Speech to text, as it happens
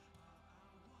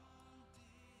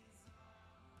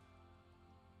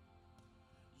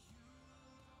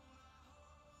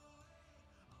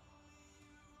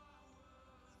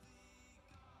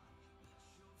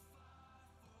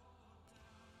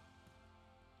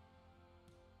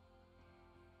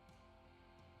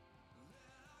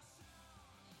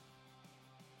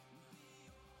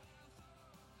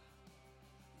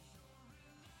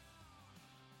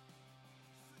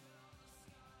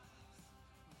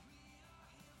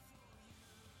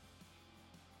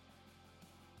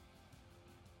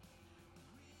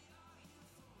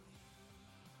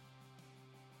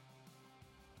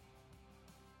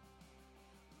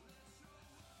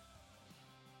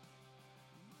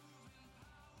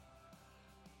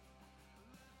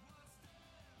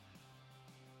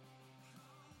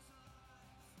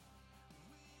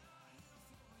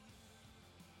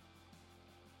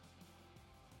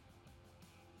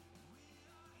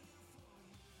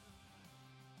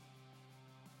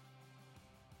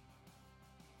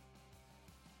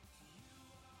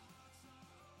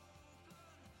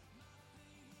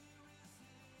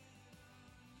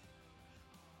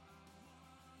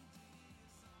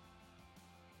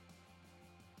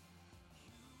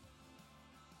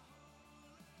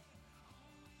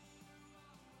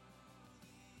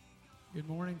Good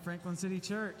morning, Franklin City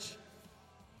Church.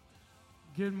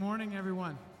 Good morning,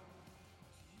 everyone.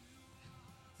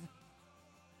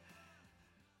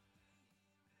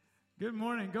 Good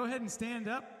morning. Go ahead and stand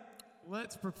up.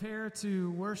 Let's prepare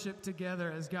to worship together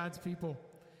as God's people.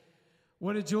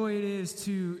 What a joy it is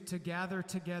to gather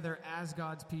together as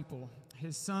God's people,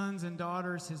 His sons and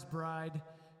daughters, His bride,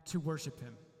 to worship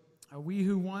Him. We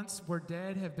who once were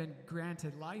dead have been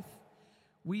granted life.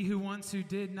 We who once who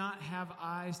did not have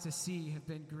eyes to see have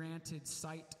been granted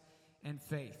sight and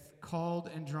faith,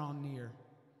 called and drawn near.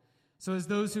 So as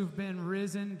those who've been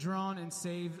risen, drawn, and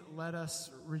saved, let us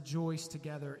rejoice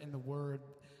together in the word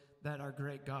that our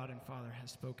great God and Father has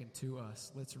spoken to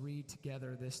us. Let's read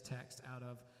together this text out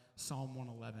of Psalm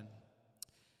 111.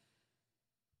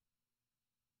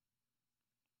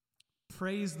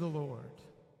 Praise the Lord.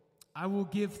 I will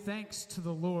give thanks to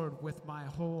the Lord with my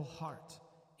whole heart,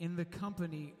 in the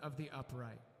company of the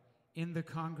upright, in the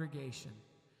congregation.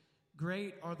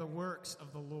 Great are the works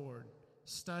of the Lord,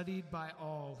 studied by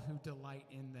all who delight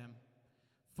in them.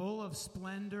 Full of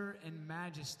splendor and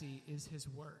majesty is his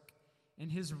work,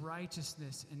 and his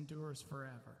righteousness endures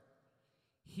forever.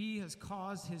 He has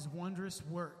caused his wondrous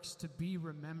works to be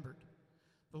remembered.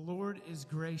 The Lord is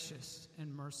gracious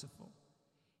and merciful.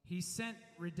 He sent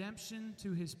redemption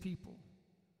to his people.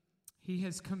 He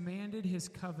has commanded his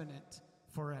covenant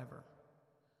forever.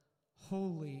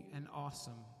 Holy and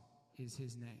awesome is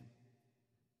his name.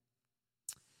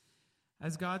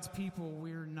 As God's people,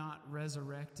 we're not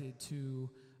resurrected to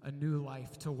a new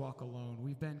life to walk alone.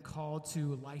 We've been called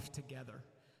to life together,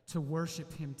 to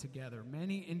worship him together.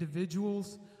 Many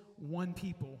individuals, one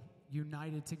people,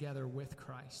 united together with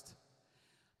Christ.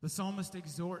 The psalmist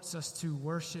exhorts us to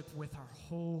worship with our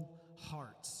whole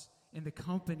hearts in the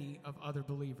company of other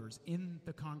believers, in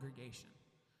the congregation.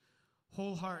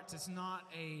 Whole hearts, it's not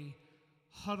a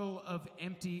huddle of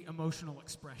empty emotional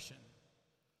expression.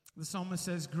 The psalmist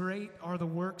says, great are the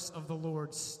works of the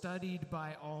Lord, studied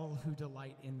by all who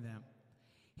delight in them.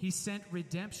 He sent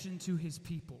redemption to his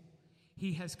people.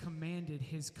 He has commanded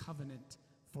his covenant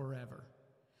forever.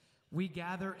 We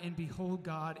gather and behold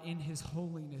God in his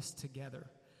holiness together.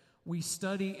 We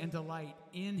study and delight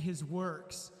in his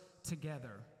works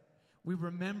together. We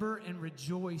remember and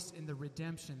rejoice in the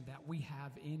redemption that we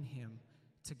have in him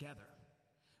together.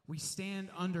 We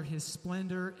stand under his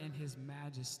splendor and his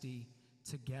majesty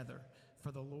together,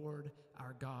 for the Lord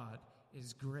our God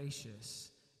is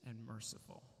gracious and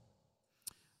merciful.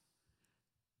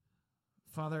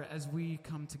 Father, as we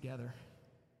come together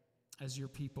as your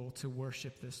people to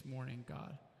worship this morning,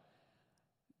 God,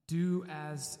 do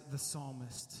as the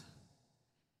psalmist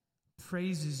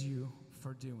praises you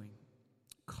for doing.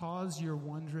 Cause your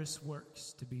wondrous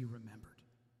works to be remembered.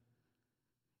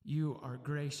 You are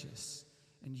gracious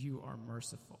and you are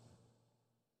merciful.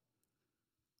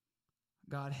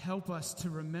 God, help us to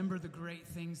remember the great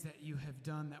things that you have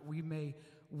done, that we may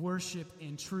worship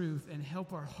in truth, and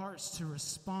help our hearts to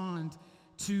respond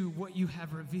to what you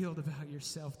have revealed about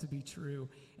yourself to be true,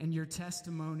 and your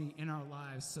testimony in our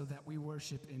lives, so that we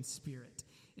worship in spirit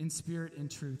and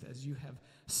truth, as you have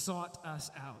sought us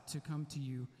out to come to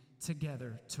you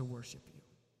together to worship you.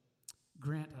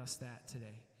 Grant us that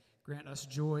today. Grant us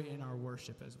joy in our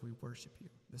worship as we worship you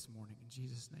this morning. In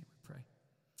Jesus' name we pray.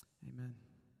 Amen.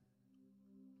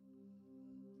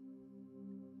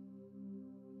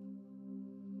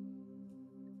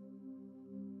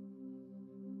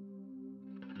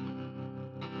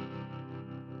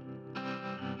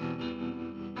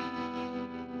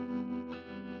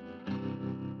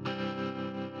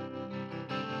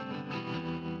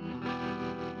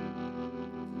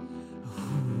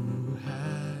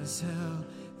 Held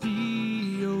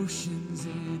the oceans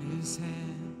in his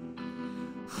hand,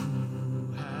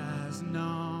 who has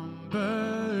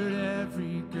numbered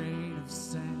every grain of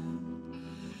sand.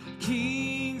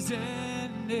 Kings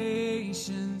and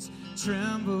nations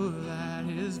tremble at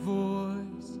his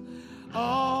voice.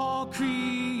 All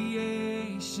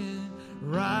creation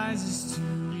rises to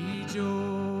rejoice.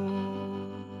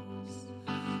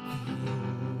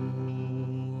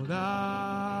 Behold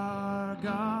our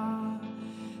God,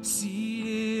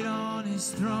 seated on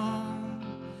his throne.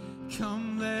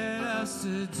 Come, let us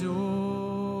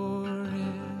adore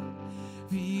him.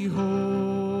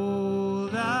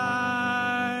 Behold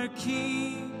our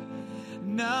King,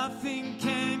 nothing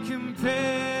can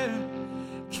compare.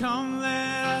 Come,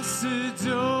 let us adore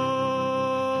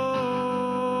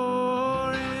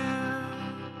him.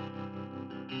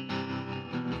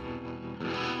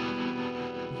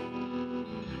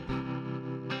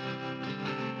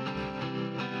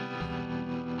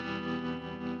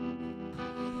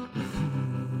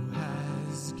 Who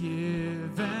has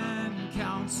given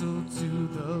counsel to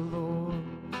the Lord.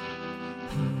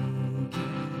 Who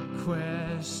can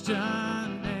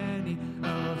question any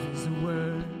of his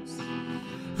words?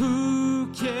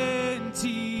 Who can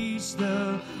teach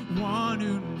the one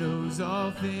who knows all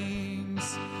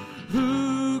things?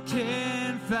 Who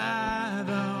can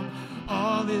fathom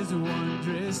all his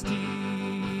wondrous deeds?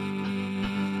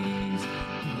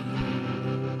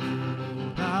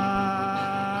 Behold,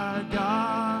 our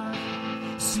God,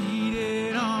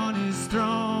 seated on his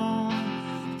throne,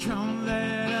 come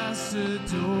let us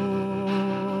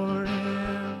adore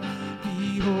him.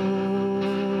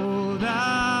 Behold,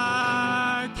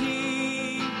 our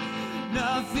King,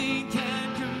 nothing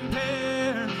can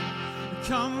compare.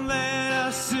 Come let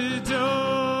us adore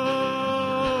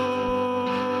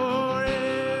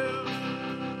him.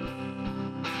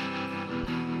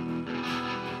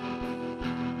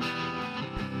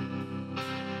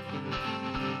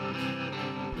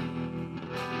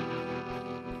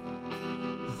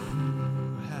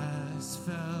 Who has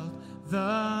felt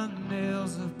the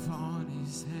nails upon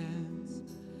his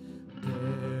hands,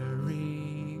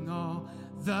 bearing all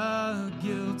the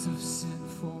guilt of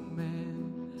sinful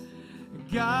men?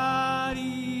 God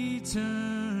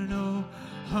eternal,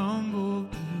 humble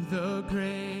through the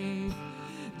grave,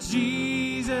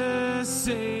 Jesus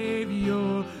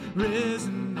Savior,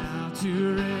 risen now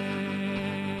to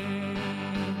reign.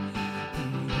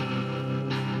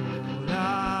 Behold,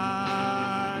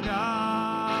 our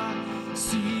God,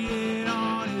 seated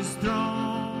on his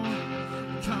throne,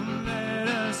 come let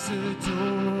us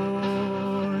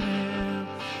adore him.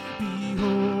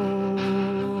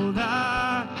 Behold,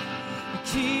 our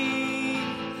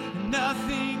King,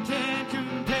 nothing can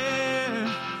compare.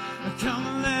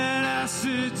 Come let us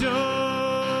adore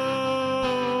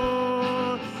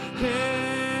him.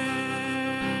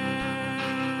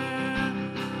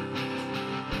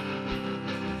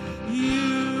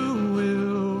 You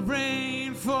will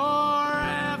reign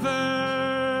forever.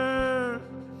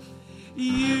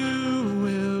 You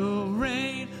will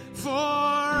reign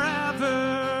forever.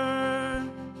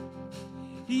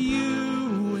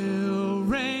 You will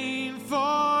reign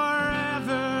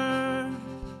forever.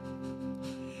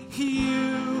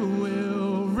 You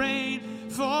will reign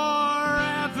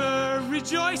forever.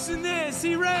 Rejoice in this,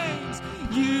 he reigns.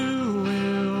 You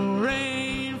will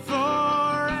reign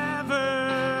forever.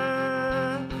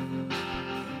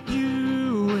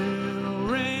 You will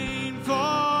reign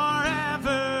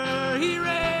forever. He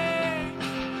reigns.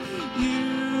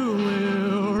 You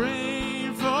will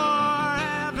reign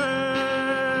forever.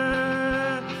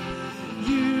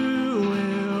 You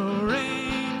will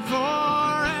reign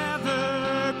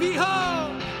forever.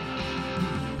 Behold,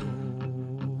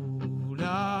 behold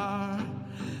our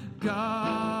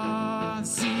God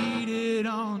seated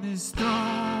on his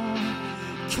throne.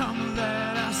 Come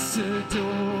let us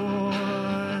adore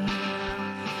him.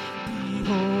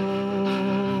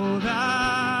 Behold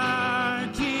our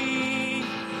King,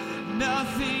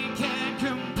 nothing can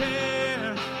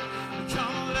compare.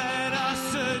 Come let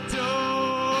us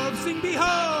adore. Sing,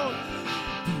 behold,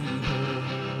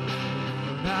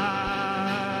 behold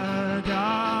our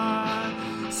God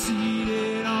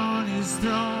seated on his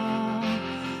throne.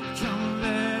 Come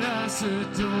let us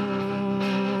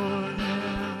adore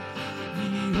him.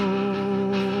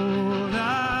 Behold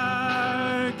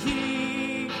our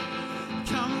King.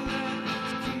 Come let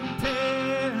us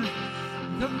compare.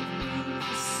 Come let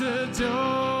us adore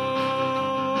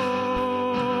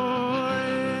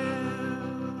him.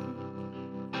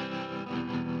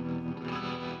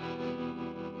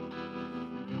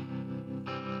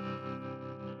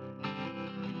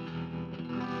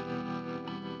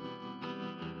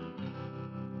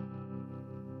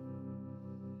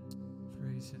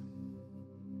 Praise him.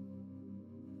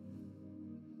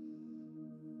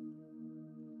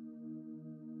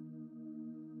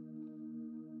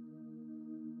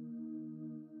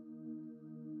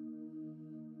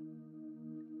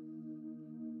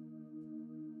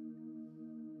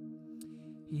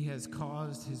 He has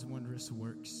caused his wondrous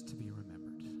works to be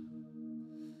remembered.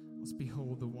 Let's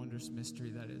behold the wondrous mystery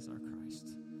that is our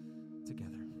Christ together.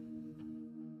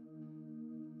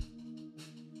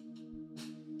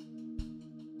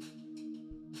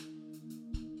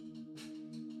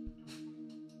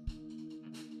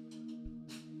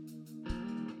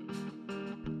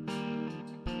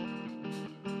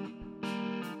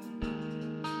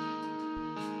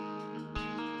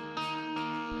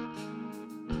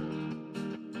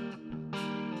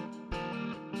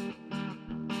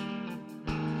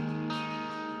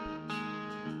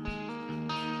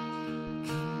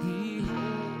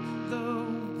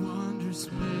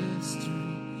 Mystery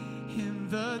in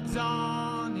the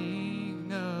dawning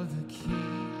of the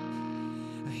King.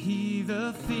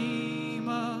 the theme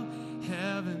of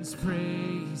heaven's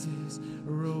praises,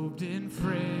 robed in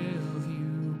frail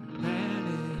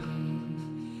humanity.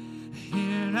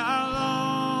 In our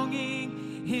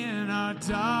longing, in our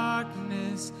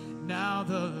darkness, now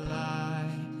the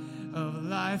light of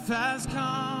life has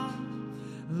come.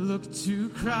 Look to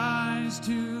Christ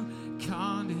who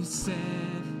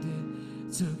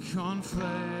condescended, took on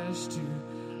flesh to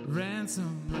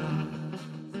ransom us.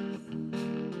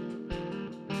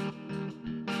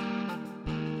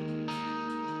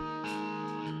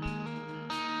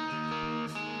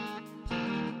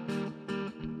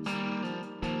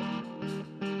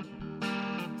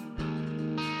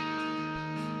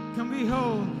 Come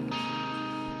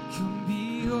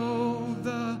behold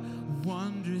the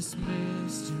wondrous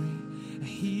mystery.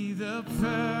 He, the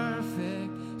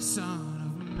perfect Son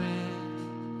of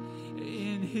Man,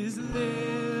 in his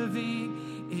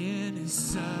living, in his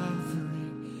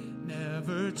suffering,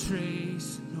 never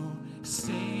trace nor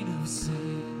stain of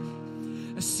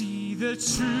sin. See the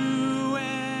true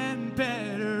and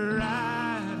better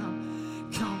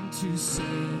Adam come to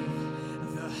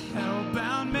save the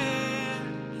hell-bound man.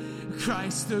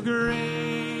 Christ, the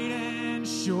great and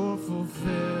sure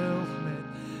fulfillment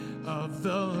of the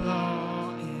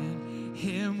law, in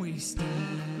him we stand.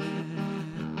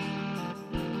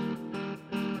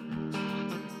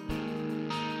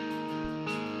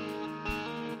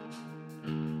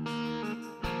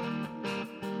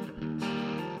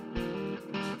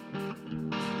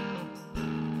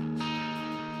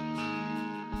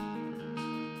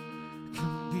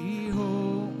 Come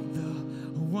behold the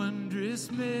wondrous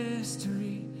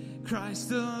mystery, Christ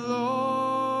the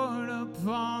Lord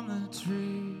upon the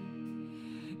tree,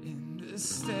 in the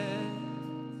stead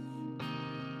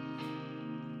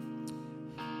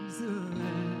is the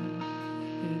Lamb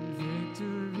in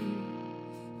victory.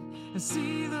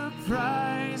 See the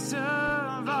price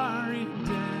of our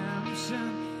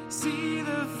redemption, see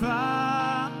the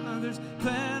Father's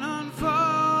plan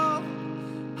unfold,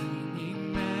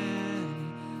 bringing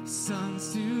many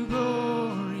sons to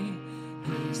glory,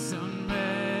 grace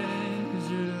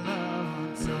unmeasured, love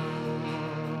untold.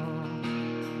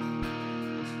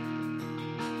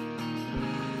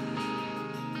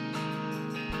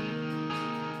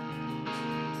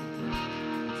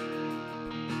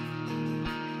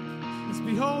 Let's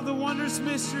behold the wondrous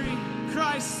mystery,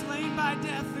 Christ slain by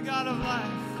death, the God of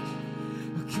life.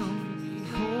 Come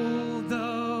behold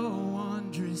the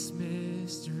wondrous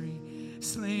mystery,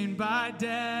 slain by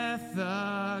death,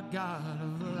 the God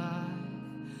of life.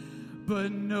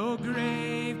 But no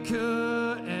grave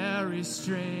could e'er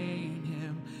restrain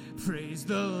him. Praise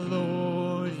the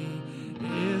Lord, he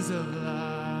is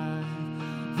alive.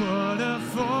 What a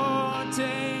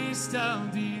foretaste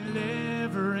of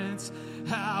deliverance,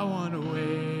 how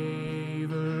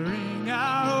unwavering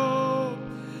our hope.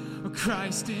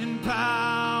 Christ in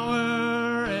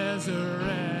power,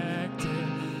 resurrected,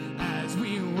 as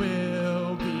we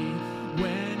will be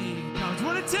when he comes.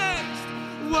 What a taste,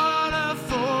 what a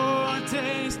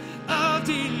foretaste of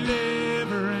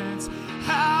deliverance,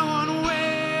 how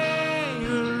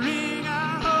unwavering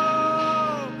our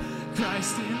hope.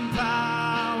 Christ in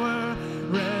power,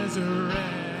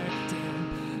 resurrected,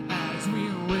 as we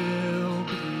will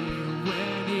be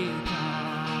when he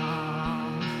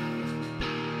comes.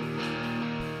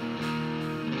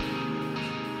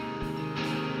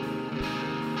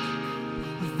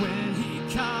 When he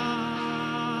comes.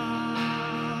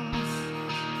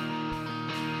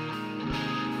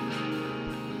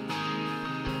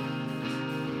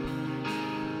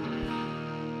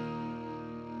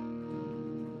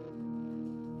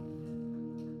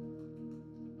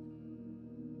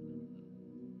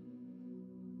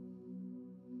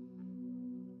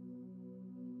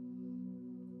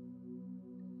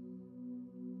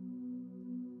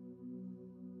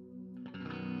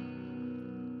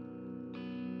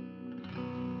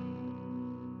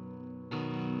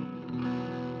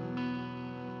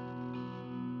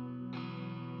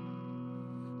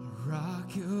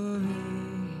 Rock of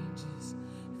ages,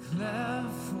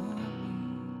 cleft for me.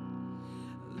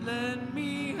 Let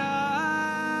me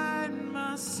hide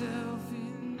myself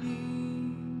in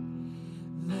thee.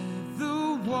 Let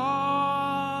the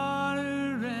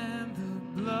water and the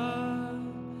blood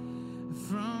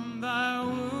from thy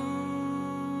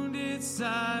wounded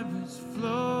side which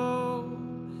flow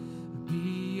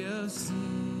be a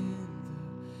sin,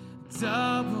 the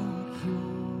double cure.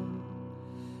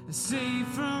 Save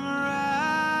from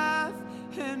wrath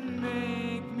and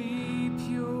make me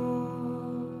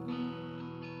pure.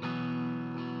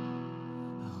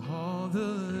 All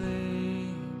the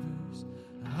labors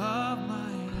of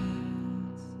my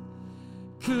hands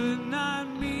could not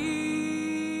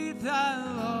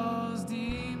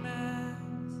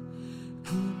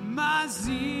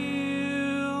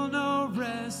zeal no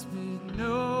respite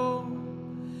know?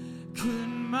 Could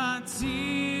my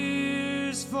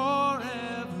tears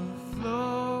forever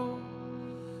flow?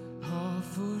 All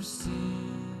for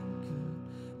sin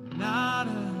could not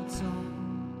atone.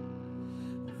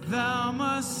 Thou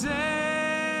must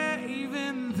save,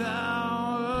 and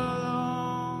thou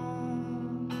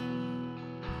alone.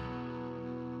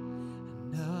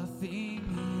 Nothing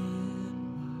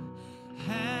in my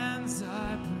hands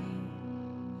I bring,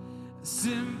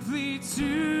 simply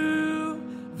to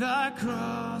thy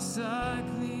cross I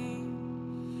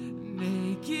cling.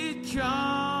 Naked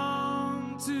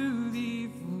come to thee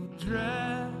full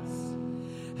dress,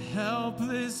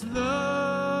 helpless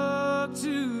look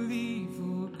to thee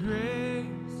for grace.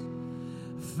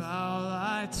 Foul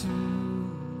I to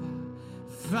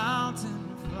the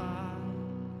fountain fly,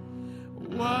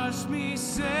 wash me,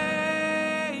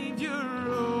 Savior,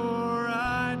 or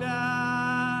I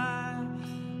die.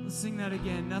 Let's sing that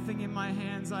again. Nothing in my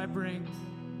hands I bring.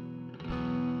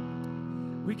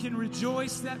 We can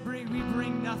rejoice that we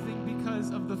bring nothing because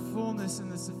of the fullness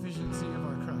and the sufficiency of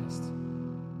our Christ.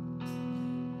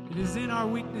 It is in our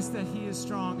weakness that he is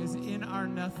strong. It is in our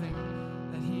nothing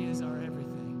that he is our everything.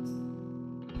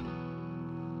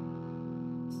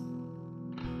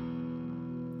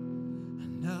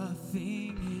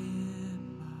 Nothing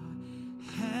in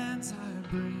my hands I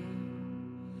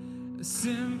bring,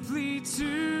 simply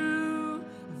to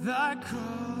thy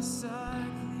cross I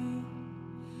cling.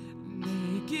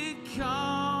 Naked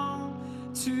come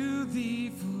to thee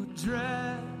for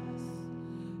dress,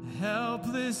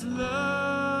 helpless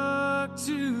look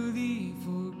to thee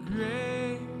for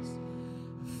grace.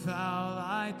 Foul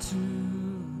I to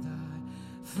thy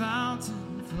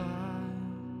fountain fly,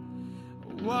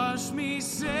 wash me,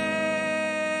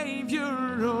 Savior,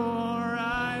 or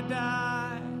I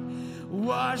die.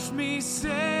 Wash me,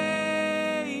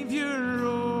 Savior,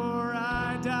 or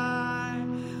I die.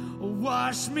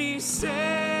 Wash me,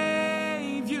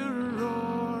 Savior,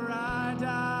 or I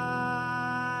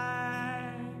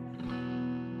die.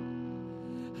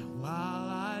 And while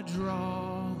I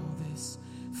draw this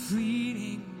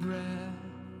fleeting breath,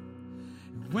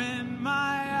 when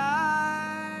my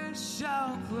eyes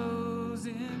shall close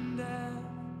in death,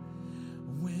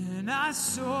 when I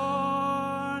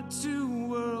soar to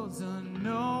worlds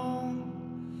unknown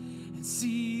and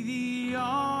see thee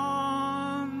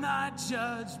on thy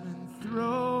judgment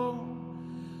throne,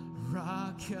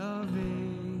 rock of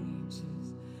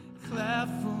ages,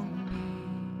 cleft for me,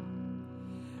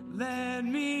 let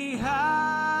me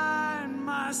hide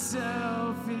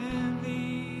myself in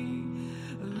thee.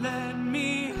 Let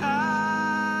me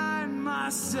hide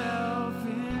myself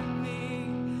in thee.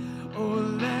 Oh,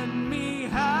 let me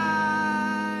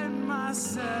hide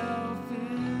myself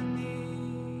in thee.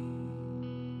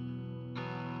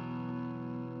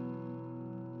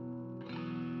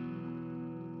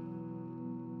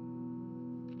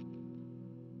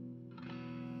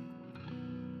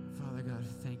 Father God,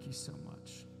 thank you so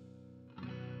much.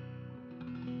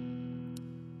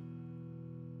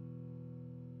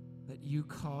 That you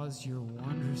cause your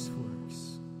wondrous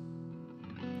works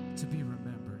to be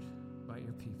remembered by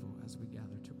your people as we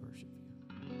gather to worship you.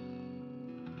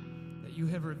 That you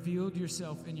have revealed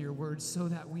yourself in your word so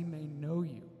that we may know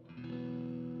you.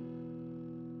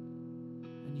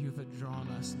 And you have drawn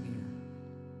us near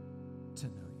to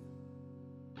know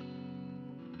you.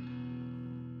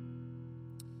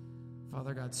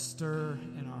 Father God, stir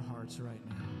in our hearts right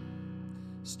now.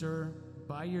 Stir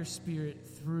by your Spirit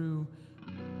through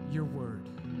your word,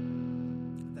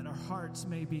 that our hearts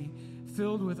may be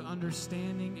filled with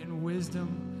understanding and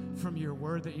wisdom from your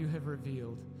word that you have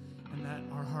revealed, and that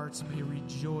our hearts may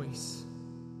rejoice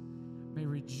in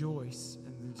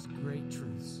these great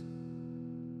truths.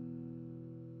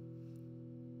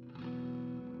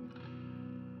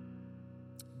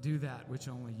 Do that which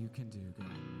only you can do, God.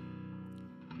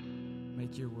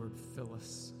 Make your word fill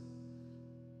us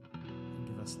and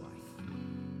give us life.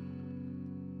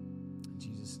 In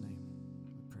Jesus' name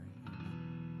we pray. Amen.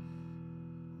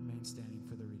 Remain standing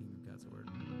for the reading of God's word.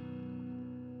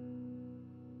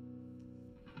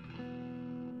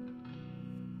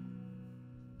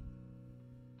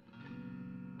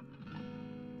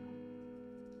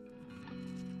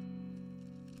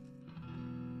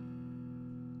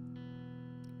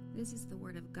 This is the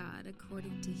word of God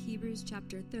according to Hebrews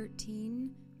chapter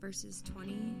 13, verses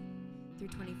 20 through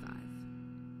 25.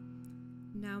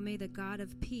 Now may the God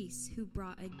of peace, who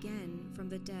brought again from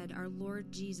the dead our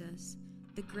Lord Jesus,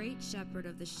 the great shepherd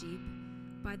of the sheep,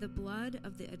 by the blood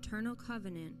of the eternal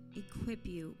covenant, equip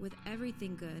you with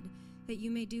everything good, that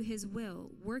you may do his will,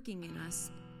 working in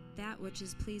us that which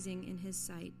is pleasing in his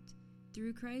sight,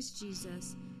 through Christ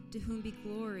Jesus, to whom be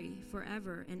glory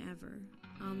forever and ever.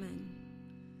 Amen.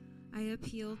 I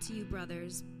appeal to you,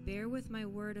 brothers, bear with my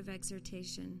word of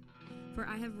exhortation, for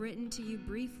I have written to you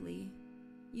briefly.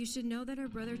 You should know that our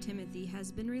brother Timothy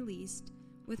has been released,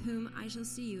 with whom I shall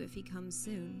see you if he comes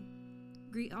soon.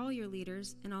 Greet all your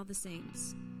leaders and all the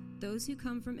saints. Those who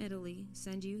come from Italy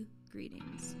send you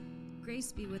greetings.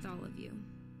 Grace be with all of you.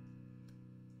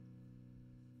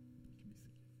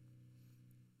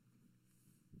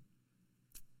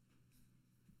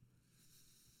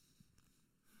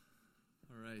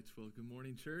 All right, well, good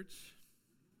morning, church.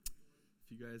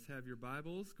 If you guys have your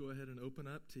Bibles, go ahead and open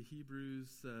up to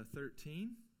Hebrews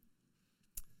 13.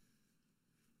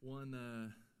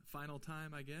 One final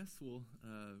time, I guess, we'll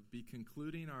be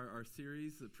concluding our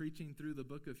series of preaching through the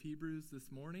book of Hebrews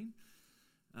this morning.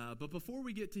 But before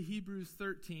we get to Hebrews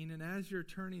 13, and as you're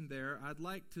turning there, I'd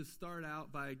like to start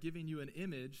out by giving you an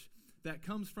image that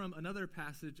comes from another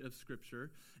passage of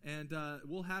Scripture, and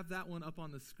we'll have that one up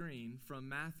on the screen from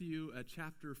Matthew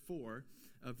chapter 4,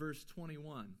 verse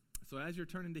 21. So as you're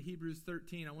turning to Hebrews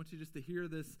 13, I want you just to hear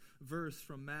this verse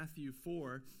from Matthew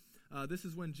 4. This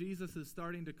is when Jesus is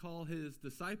starting to call his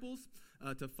disciples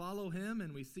to follow him,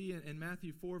 and we see in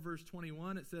Matthew 4, verse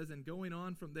 21, it says, "And going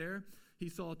on from there, he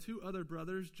saw two other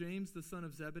brothers, James the son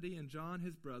of Zebedee and John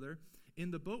his brother,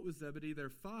 in the boat with Zebedee their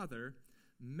father,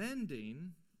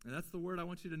 mending," and that's the word I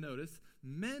want you to notice,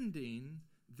 "mending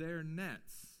their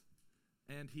nets,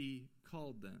 and he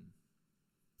called them."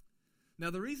 Now,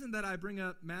 the reason that I bring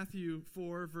up Matthew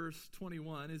 4, verse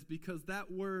 21 is because that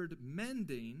word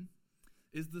mending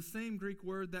is the same Greek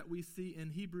word that we see in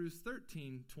Hebrews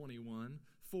 13:21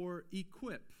 for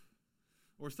equip.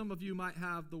 Or some of you might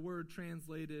have the word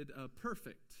translated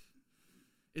perfect.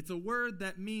 It's a word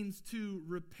that means to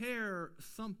repair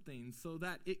something so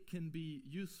that it can be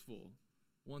useful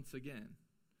once again.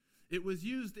 It was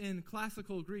used in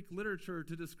classical Greek literature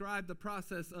to describe the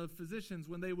process of physicians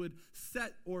when they would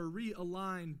set or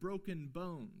realign broken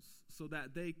bones so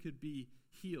that they could be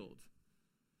healed.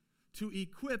 To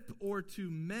equip or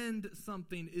to mend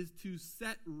something is to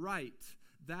set right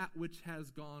that which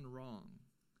has gone wrong.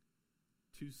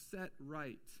 To set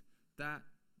right that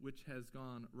which has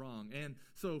gone wrong. And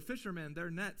so fishermen,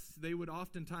 their nets, they would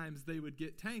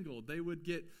get tangled. They would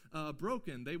get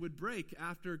broken. They would break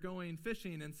after going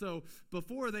fishing. And so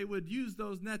before they would use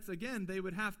those nets again, they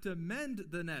would have to mend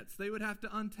the nets. They would have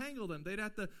to untangle them. They'd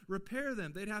have to repair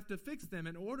them. They'd have to fix them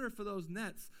in order for those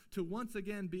nets to once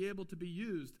again be able to be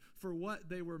used for what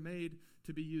they were made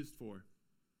to be used for.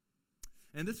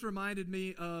 And this reminded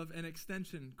me of an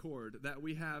extension cord that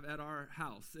we have at our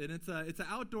house. And it's an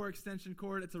outdoor extension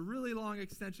cord. It's a really long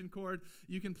extension cord.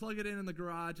 You can plug it in the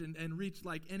garage and reach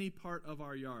like any part of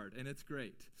our yard, and it's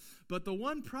great. But the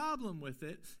one problem with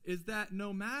it is that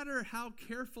no matter how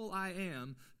careful I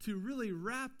am to really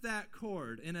wrap that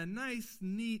cord in a nice,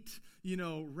 neat,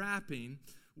 wrapping,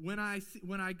 when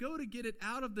I go to get it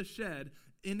out of the shed,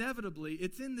 inevitably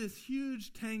it's in this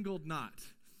huge tangled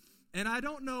knot. And I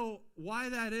don't know why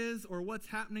that is or what's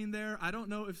happening there. I don't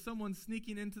know if someone's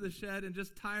sneaking into the shed and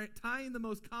just tying the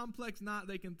most complex knot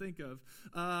they can think of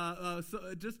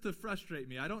so just to frustrate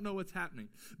me. I don't know what's happening.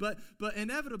 But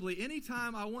inevitably,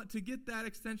 anytime I want to get that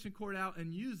extension cord out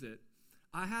and use it,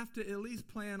 I have to at least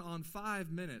plan on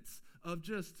 5 minutes of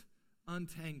just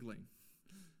untangling,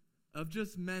 of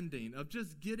just mending, of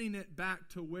just getting it back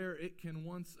to where it can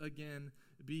once again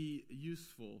be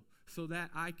useful, so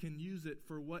that I can use it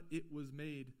for what it was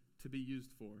made to be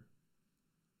used for.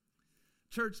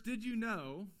 Church, did you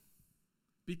know,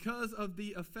 because of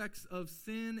the effects of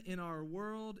sin in our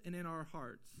world and in our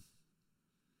hearts,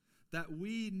 that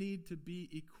we need to be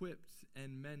equipped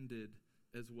and mended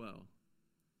as well?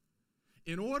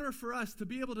 In order for us to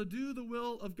be able to do the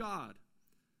will of God,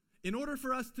 in order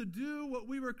for us to do what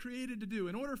we were created to do,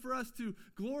 in order for us to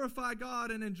glorify God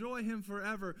and enjoy Him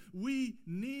forever, we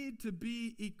need to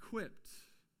be equipped.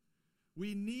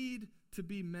 We need to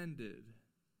be mended.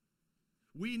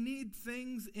 We need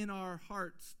things in our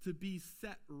hearts to be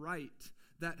set right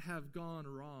that have gone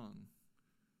wrong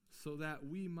so that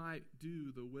we might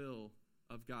do the will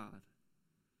of God.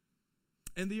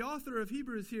 And the author of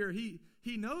Hebrews here, he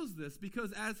knows this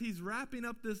because as he's wrapping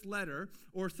up this letter,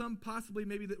 or some possibly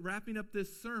maybe wrapping up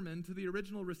this sermon to the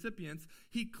original recipients,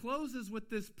 he closes with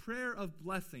this prayer of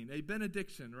blessing, a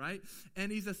benediction, right? And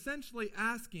he's essentially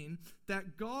asking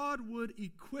that God would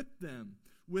equip them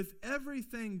with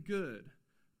everything good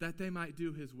that they might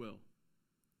do His will.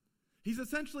 He's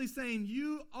essentially saying,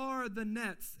 you are the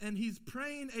nets, and he's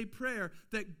praying a prayer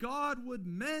that God would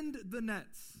mend the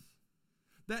nets,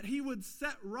 that he would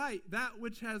set right that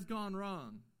which has gone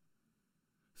wrong,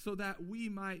 so that we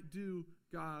might do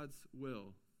God's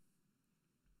will.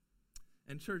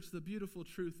 And church, the beautiful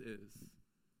truth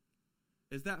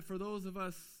is that for those of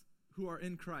us who are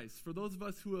in Christ, for those of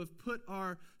us who have put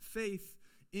our faith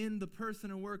in the person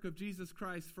and work of Jesus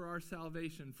Christ for our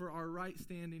salvation, for our right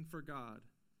standing for God,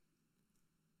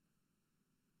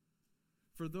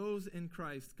 for those in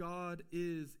Christ, God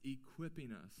is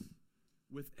equipping us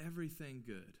with everything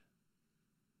good.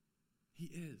 He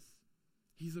is.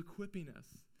 He's equipping us.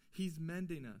 He's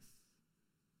mending us.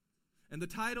 And the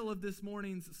title of this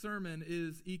morning's sermon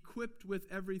is Equipped with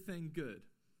Everything Good.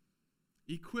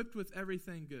 Equipped with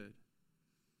everything good.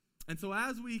 And so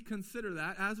as we consider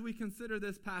that, as we consider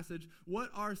this passage, what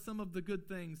are some of the good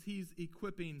things he's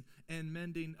equipping and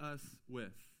mending us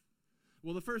with?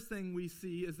 Well, the first thing we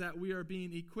see is that we are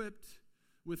being equipped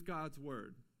with God's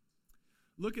word.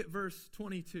 Look at verse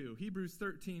 22, Hebrews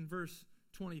 13, verse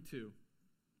 22.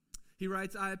 He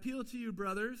writes, I appeal to you,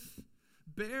 brothers,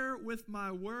 bear with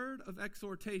my word of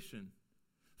exhortation,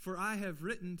 for I have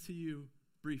written to you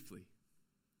briefly.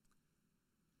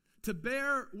 To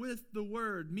bear with the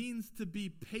word means to be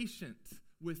patient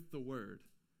with the word.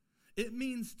 It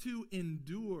means to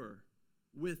endure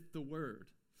with the word.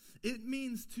 It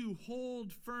means to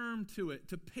hold firm to it,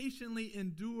 to patiently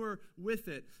endure with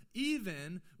it,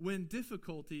 even when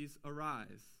difficulties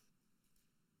arise.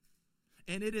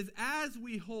 And it is as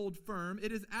we hold firm,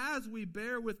 it is as we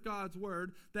bear with God's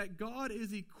word, that God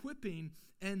is equipping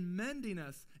and mending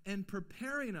us and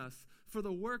preparing us for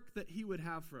the work that he would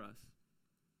have for us.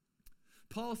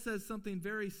 Paul says something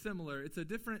very similar. It's a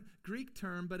different Greek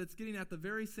term, but it's getting at the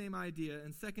very same idea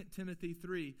in 2 Timothy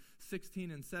 3,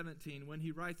 16 and 17, when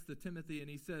he writes to Timothy and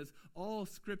he says, all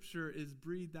scripture is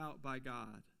breathed out by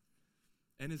God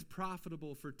and is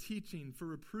profitable for teaching, for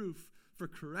reproof, for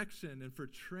correction, and for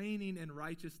training in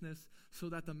righteousness, so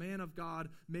that the man of God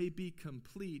may be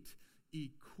complete,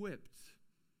 equipped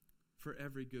for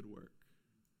every good work.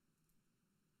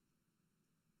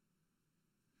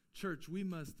 Church, we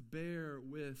must bear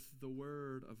with the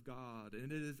word of God.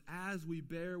 And it is as we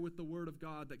bear with the word of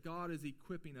God that God is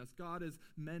equipping us. God is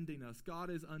mending us. God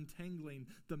is untangling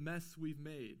the mess we've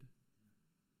made.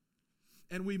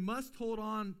 And we must hold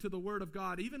on to the word of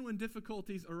God even when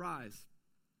difficulties arise.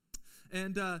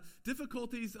 And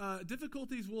difficulties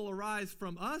will arise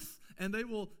from us, and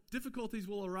difficulties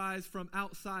will arise from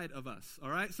outside of us, all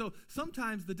right? So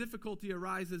sometimes the difficulty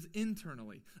arises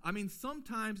internally. I mean,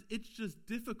 sometimes it's just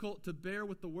difficult to bear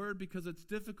with the word because it's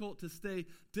difficult to stay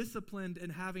disciplined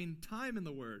and having time in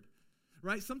the word,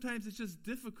 right? Sometimes it's just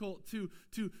difficult to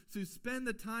spend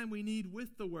the time we need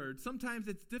with the word. Sometimes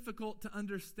it's difficult to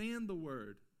understand the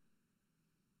word.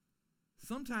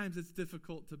 Sometimes it's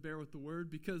difficult to bear with the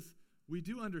word because we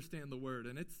do understand the word,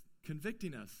 and it's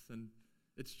convicting us, and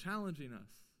it's challenging us,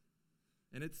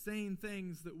 and it's saying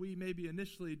things that we maybe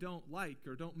initially don't like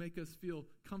or don't make us feel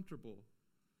comfortable.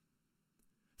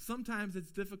 Sometimes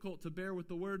it's difficult to bear with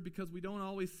the word because we don't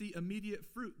always see immediate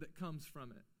fruit that comes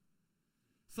from it.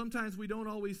 Sometimes we don't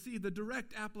always see the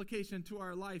direct application to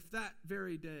our life that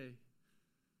very day.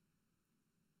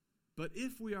 But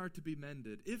if we are to be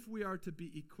mended, if we are to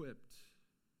be equipped,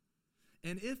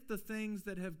 and if the things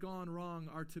that have gone wrong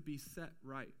are to be set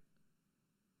right,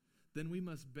 then we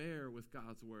must bear with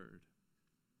God's word.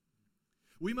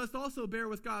 We must also bear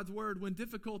with God's word when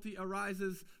difficulty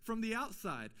arises from the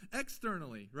outside,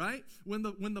 externally, right? When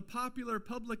the popular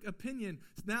public opinion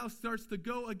now starts to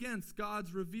go against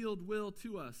God's revealed will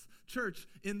to us. Church,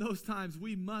 in those times,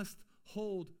 we must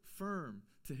hold firm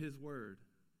to his word.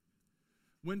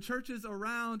 When churches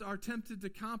around are tempted to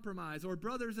compromise, or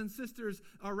brothers and sisters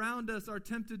around us are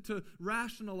tempted to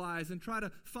rationalize and try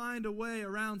to find a way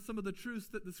around some of the truths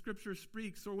that the Scripture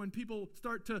speaks, or when people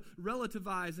start to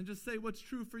relativize and just say what's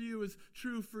true for you is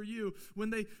true for you,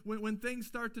 when things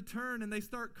start to turn and they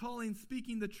start calling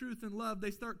speaking the truth in love, they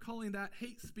start calling that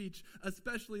hate speech,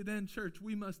 especially then, church,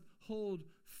 we must hold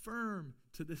firm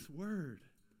to this word.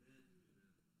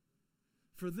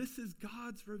 For this is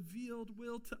God's revealed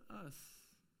will to us.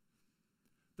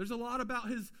 There's a lot about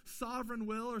his sovereign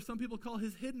will, or some people call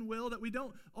his hidden will, that we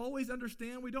don't always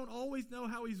understand. We don't always know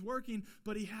how he's working,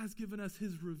 but he has given us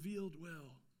his revealed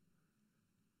will.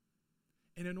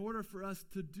 And in order for us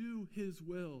to do his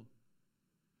will,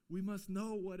 we must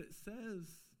know what it says.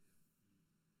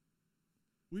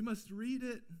 We must read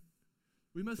it.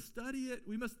 We must study it.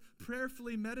 We must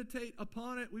prayerfully meditate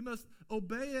upon it. We must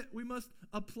obey it. We must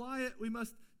apply it. We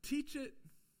must teach it.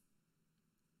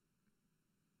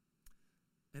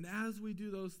 And as we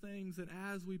do those things and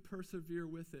as we persevere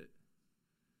with it,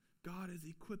 God is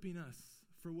equipping us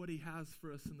for what he has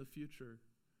for us in the future.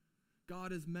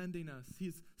 God is mending us.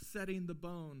 He's setting the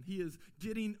bone. He is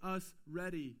getting us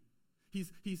ready.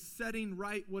 He's setting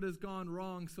right what has gone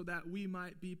wrong so that we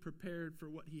might be prepared for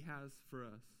what he has for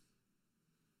us.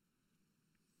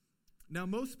 Now,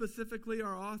 most specifically,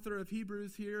 our author of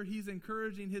Hebrews here, he's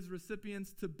encouraging his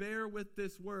recipients to bear with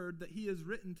this word that he has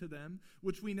written to them,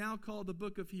 which we now call the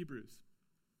book of Hebrews.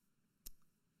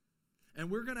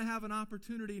 And we're going to have an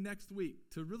opportunity next week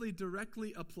to really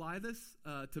directly apply this,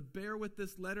 to bear with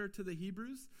this letter to the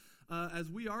Hebrews, as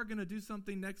we are going to do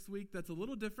something next week that's a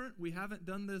little different. We haven't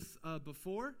done this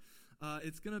before.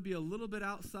 It's going to be a little bit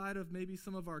outside of maybe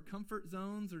some of our comfort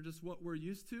zones or just what we're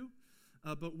used to.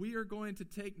 But we are going to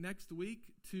take next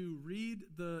week to read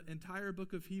the entire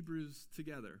book of Hebrews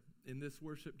together in this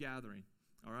worship gathering.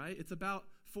 All right? It's about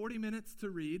 40 minutes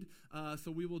to read, so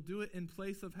we will do it in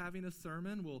place of having a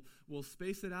sermon. We'll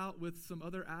space it out with some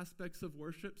other aspects of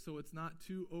worship so it's not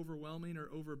too overwhelming or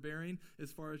overbearing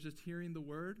as far as just hearing the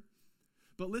word.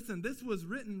 But listen, this was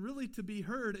written really to be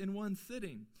heard in one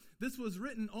sitting. This was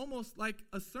written almost like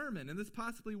a sermon, and this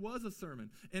possibly was a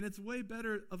sermon. And it's way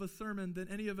better of a sermon than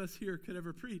any of us here could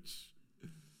ever preach.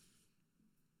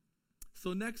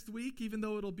 So next week, even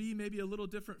though it'll be maybe a little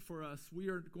different for us, we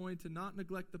are going to not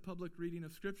neglect the public reading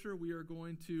of Scripture. We are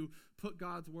going to put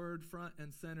God's word front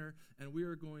and center, and we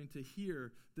are going to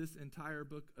hear this entire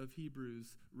book of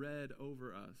Hebrews read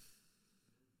over us.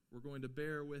 We're going to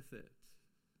bear with it.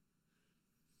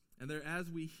 And there, as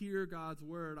we hear God's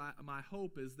word, my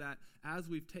hope is that as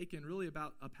we've taken really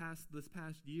about this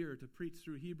past year to preach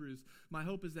through Hebrews, my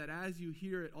hope is that as you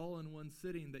hear it all in one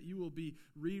sitting, that you will be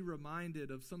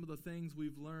reminded of some of the things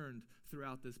we've learned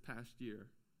throughout this past year.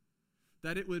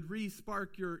 That it would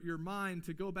re-spark your mind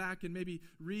to go back and maybe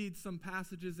read some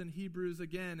passages in Hebrews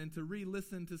again and to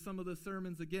re-listen to some of the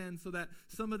sermons again so that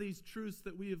some of these truths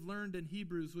that we have learned in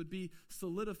Hebrews would be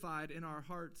solidified in our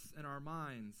hearts and our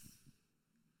minds.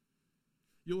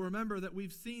 You'll remember that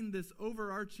we've seen this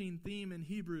overarching theme in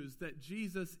Hebrews that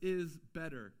Jesus is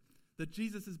better. That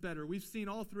Jesus is better. We've seen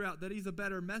all throughout that he's a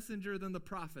better messenger than the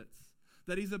prophets.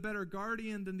 That he's a better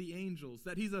guardian than the angels.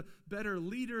 That he's a better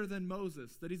leader than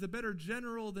Moses. That he's a better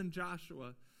general than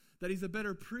Joshua. That he's a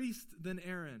better priest than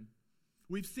Aaron.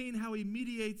 We've seen how he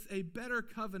mediates a better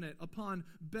covenant upon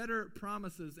better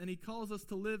promises, and he calls us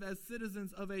to live as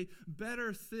citizens of a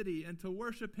better city and to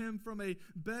worship him from a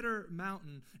better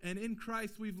mountain. And in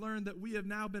Christ, we've learned that we have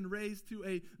now been raised to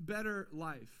a better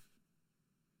life.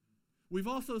 We've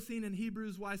also seen in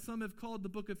Hebrews why some have called the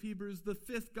book of Hebrews the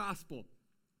fifth gospel.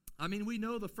 I mean, we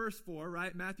know the first four,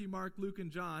 right? Matthew, Mark, Luke, and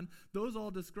John. Those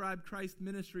all describe Christ's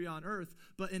ministry on earth.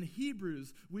 But in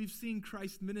Hebrews, we've seen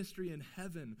Christ's ministry in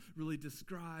heaven really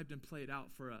described and played out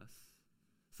for us.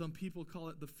 Some people call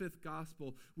it the fifth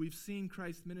gospel. We've seen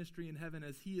Christ's ministry in heaven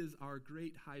as he is our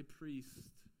great high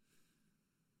priest.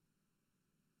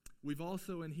 We've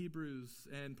also in Hebrews,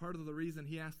 and part of the reason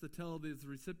he has to tell his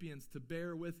recipients to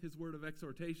bear with his word of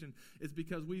exhortation is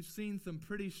because we've seen some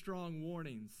pretty strong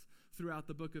warnings throughout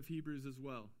the book of Hebrews as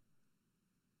well.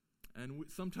 And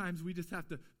sometimes we just have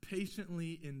to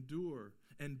patiently endure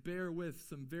and bear with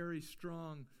some very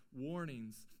strong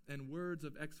warnings and words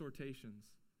of exhortations.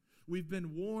 We've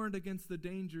been warned against the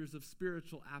dangers of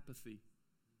spiritual apathy.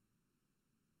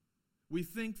 We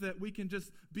think that we can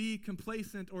just be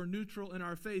complacent or neutral in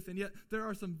our faith, and yet there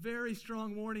are some very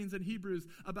strong warnings in Hebrews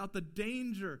about the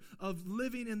danger of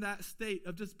living in that state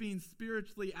of just being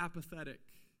spiritually apathetic.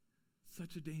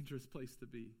 Such a dangerous place to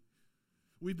be.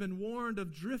 We've been warned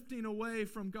of drifting away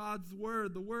from God's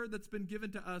word, the word that's been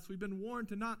given to us. We've been warned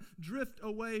to not drift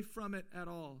away from it at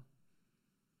all.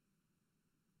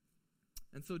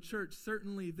 And so, church,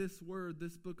 certainly this word,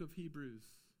 this book of Hebrews,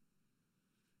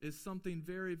 is something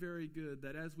very, very good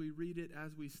that as we read it,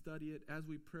 as we study it, as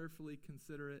we prayerfully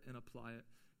consider it and apply it,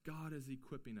 God is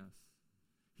equipping us.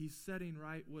 He's setting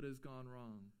right what has gone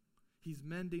wrong. He's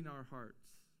mending our hearts.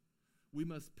 We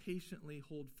must patiently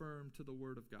hold firm to the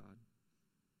word of God.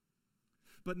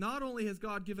 But not only has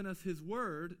God given us his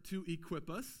word to equip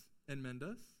us and mend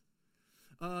us,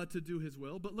 to do his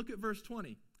will, but look at verse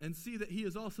 20 and see that he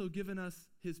has also given us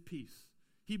his peace.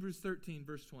 Hebrews 13,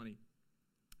 verse 20.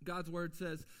 God's word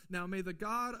says, "Now may the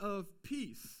God of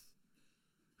peace,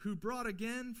 who brought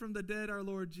again from the dead our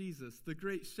Lord Jesus, the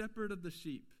great shepherd of the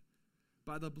sheep,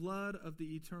 by the blood of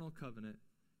the eternal covenant,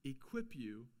 equip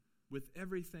you with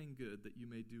everything good that you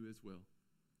may do his will."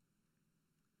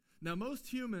 Now,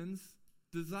 most humans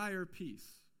desire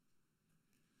peace.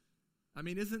 I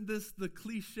mean, isn't this the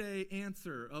cliche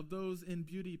answer of those in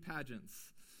beauty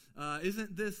pageants?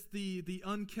 Isn't this the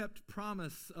unkept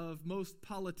promise of most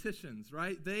politicians,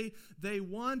 right? They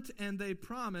want and they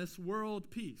promise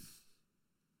world peace.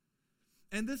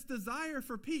 And this desire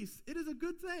for peace, it is a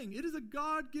good thing. It is a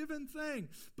God-given thing.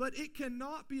 But it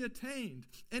cannot be attained,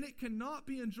 and it cannot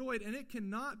be enjoyed, and it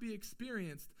cannot be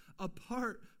experienced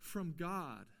apart from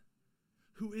God,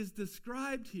 who is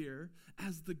described here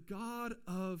as the God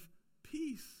of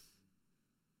peace.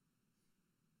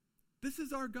 This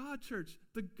is our God, church,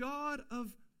 the God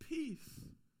of peace.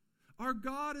 Our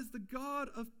God is the God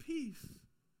of peace.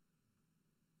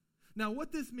 Now,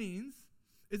 what this means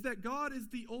is that God is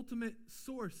the ultimate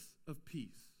source of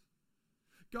peace.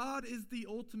 God is the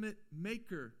ultimate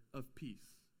maker of peace.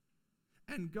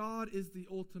 And God is the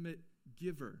ultimate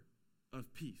giver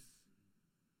of peace.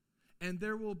 And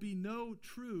there will be no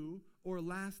true or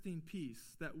lasting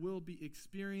peace that will be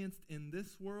experienced in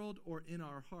this world or in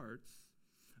our hearts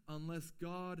unless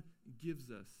God gives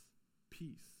us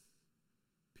peace.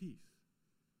 Peace.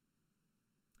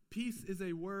 Peace is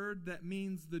a word that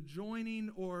means the joining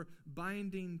or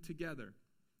binding together.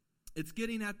 It's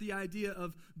getting at the idea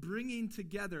of bringing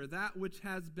together that which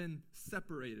has been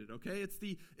separated, okay?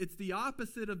 It's the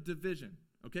opposite of division,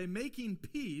 okay? Making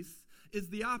peace is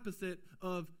the opposite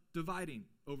of dividing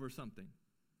over something.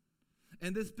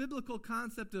 And this biblical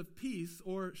concept of peace,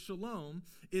 or shalom,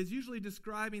 is usually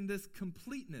describing this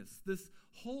completeness, this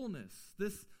wholeness,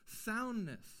 this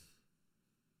soundness.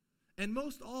 And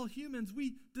most all humans,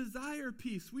 we desire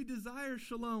peace. We desire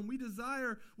shalom.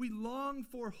 We long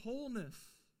for wholeness.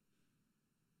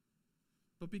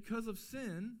 But because of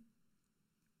sin,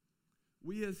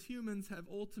 we as humans have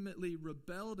ultimately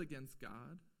rebelled against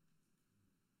God.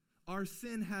 Our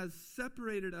sin has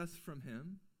separated us from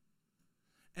Him,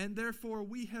 and therefore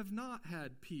we have not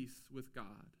had peace with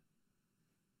God.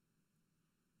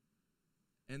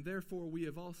 And therefore we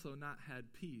have also not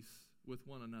had peace with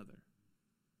one another.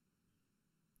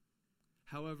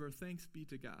 However, thanks be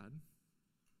to God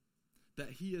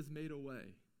that He has made a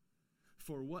way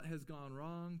for what has gone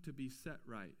wrong to be set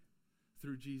right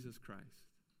through Jesus Christ,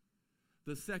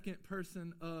 the second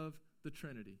person of the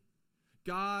Trinity,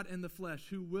 God in the flesh,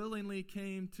 who willingly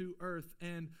came to earth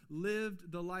and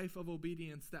lived the life of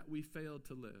obedience that we failed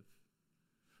to live,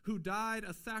 who died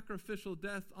a sacrificial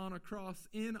death on a cross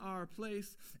in our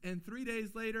place, and 3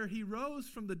 days later He rose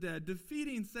from the dead,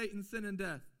 defeating Satan, sin, and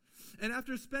death. And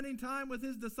after spending time with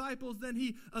His disciples, then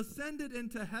He ascended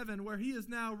into heaven, where He is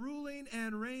now ruling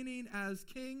and reigning as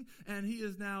King, and He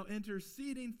is now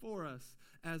interceding for us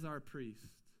as our priest.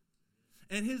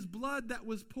 And His blood that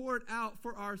was poured out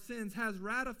for our sins has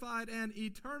ratified an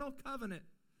eternal covenant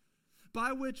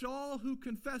by which all who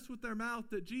confess with their mouth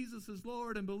that Jesus is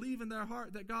Lord and believe in their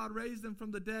heart that God raised Him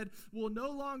from the dead will no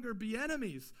longer be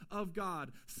enemies of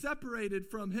God, separated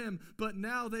from Him, but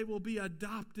now they will be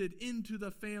adopted into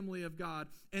the family of God,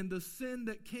 and the sin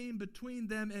that came between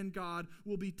them and God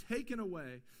will be taken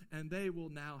away, and they will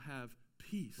now have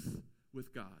peace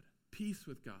with God. Peace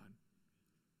with God.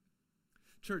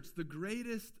 Church, the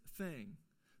greatest thing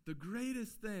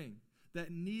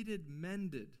that needed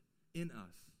mended in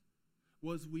us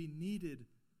was we needed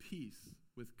peace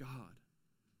with God.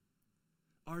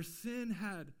 Our sin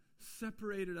had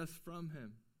separated us from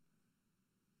Him.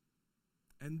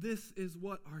 And this is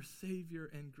what our Savior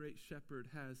and great Shepherd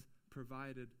has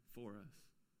provided for us.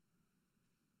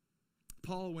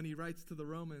 Paul, when he writes to the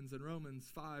Romans in Romans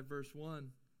 5, verse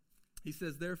 1, he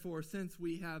says, therefore, since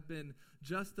we have been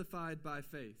justified by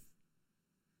faith,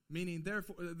 meaning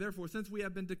therefore, since we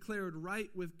have been declared right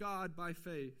with God by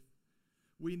faith,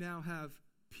 we now have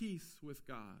peace with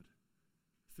God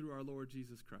through our Lord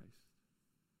Jesus Christ.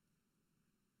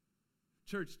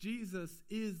 Church, Jesus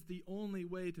is the only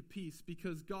way to peace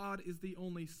because God is the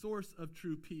only source of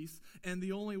true peace, and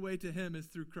the only way to Him is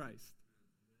through Christ.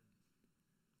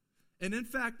 And in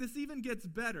fact, this even gets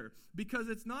better because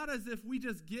it's not as if we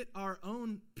just get our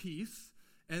own peace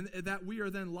and that we are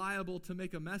then liable to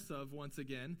make a mess of once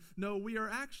again. No, we are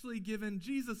actually given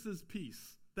Jesus'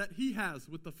 peace that He has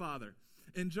with the Father.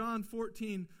 In John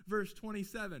 14, verse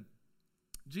 27,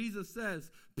 Jesus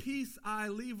says, peace I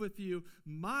leave with you,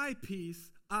 my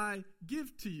peace I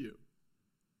give to you.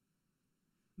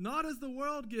 Not as the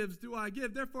world gives do I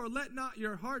give. Therefore, let not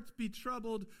your hearts be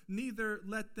troubled, neither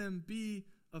let them be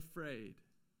afraid.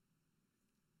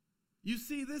 You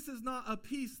see, this is not a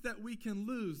peace that we can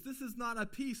lose. This is not a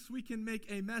peace we can make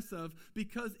a mess of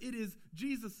because it is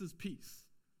Jesus' peace.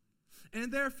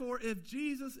 And therefore, if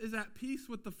Jesus is at peace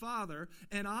with the Father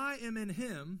and I am in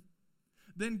Him,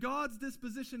 then God's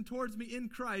disposition towards me in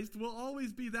Christ will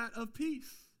always be that of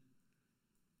peace.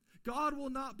 God will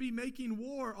not be making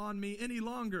war on me any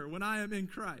longer when I am in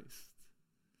Christ.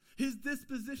 His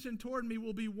disposition toward me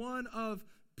will be one of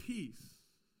peace.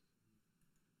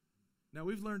 Now,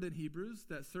 we've learned in Hebrews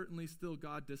that certainly still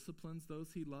God disciplines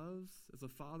those he loves, as a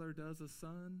father does a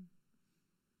son.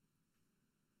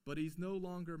 But he's no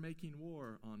longer making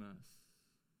war on us.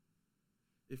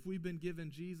 If we've been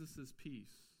given Jesus'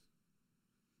 peace,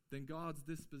 then God's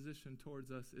disposition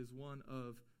towards us is one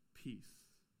of peace.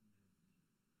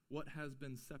 What has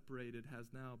been separated has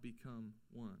now become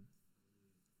one.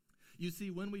 You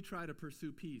see, when we try to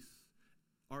pursue peace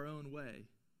our own way,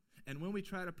 and when we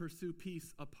try to pursue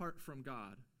peace apart from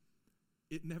God,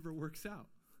 it never works out.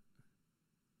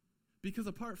 Because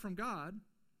apart from God,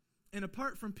 and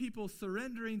apart from people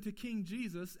surrendering to King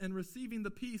Jesus and receiving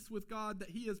the peace with God that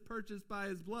he has purchased by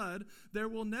his blood, there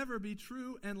will never be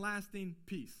true and lasting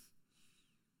peace.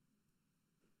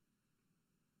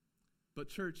 But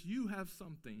church, you have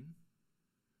something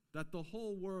that the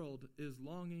whole world is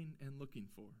longing and looking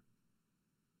for.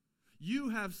 You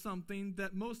have something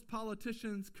that most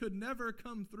politicians could never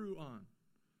come through on.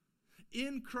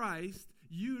 In Christ,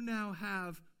 you now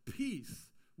have peace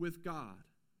with God.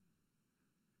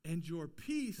 And your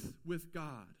peace with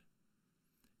God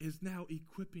is now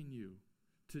equipping you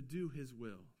to do his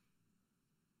will.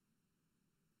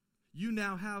 You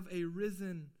now have a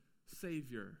risen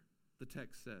Savior, the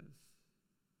text says,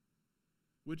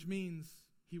 which means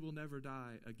he will never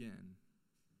die again.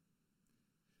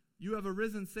 You have a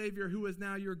risen Savior who is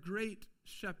now your great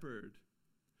shepherd,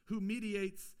 who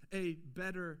mediates a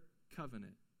better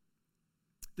covenant.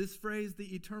 This phrase,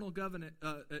 the eternal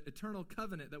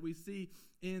covenant that we see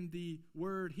in the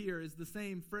word here, is the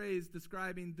same phrase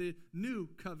describing the new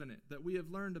covenant that we have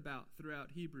learned about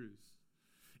throughout Hebrews.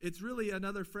 It's really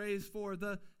another phrase for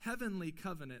the heavenly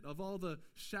covenant of all the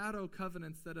shadow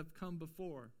covenants that have come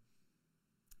before.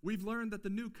 We've learned that the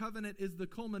new covenant is the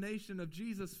culmination of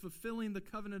Jesus fulfilling the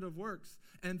covenant of works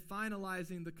and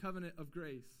finalizing the covenant of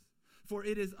grace. For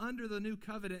it is under the new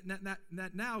covenant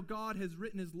that now God has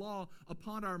written his law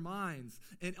upon our minds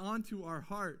and onto our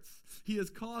hearts. He has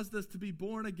caused us to be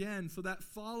born again so that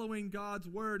following God's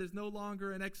word is no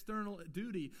longer an external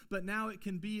duty, but now it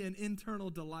can be an internal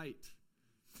delight.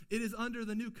 It is under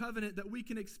the new covenant that we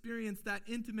can experience that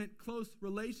intimate, close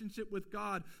relationship with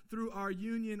God through our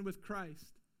union with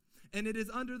Christ. And it is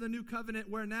under the new covenant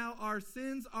where now our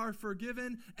sins are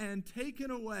forgiven and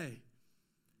taken away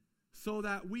so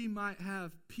that we might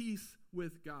have peace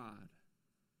with God.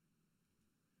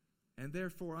 And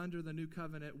therefore, under the new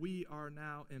covenant, we are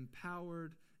now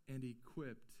empowered and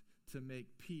equipped to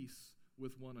make peace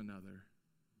with one another.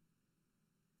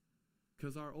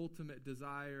 Because our ultimate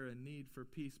desire and need for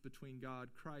peace between God,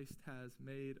 Christ has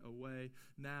made a way.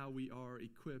 Now we are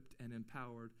equipped and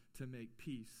empowered to make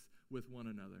peace with one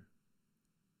another.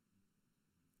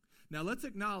 Now let's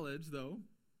acknowledge, though,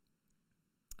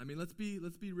 let's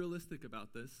be realistic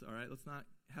about this, all right? Let's not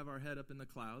have our head up in the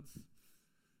clouds.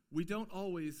 We don't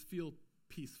always feel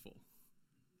peaceful.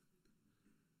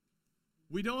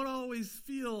 We don't always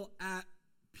feel at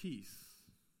peace.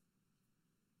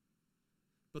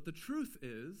 But the truth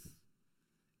is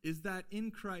that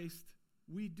in Christ,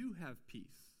 we do have peace.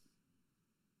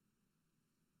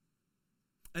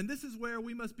 And this is where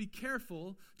we must be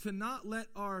careful to not let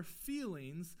our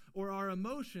feelings or our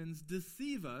emotions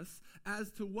deceive us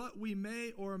as to what we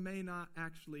may or may not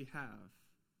actually have.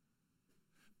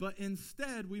 But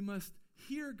instead, we must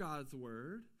hear God's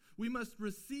word. We must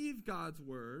receive God's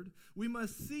word. We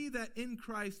must see that in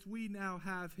Christ we now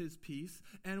have his peace.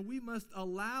 And we must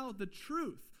allow the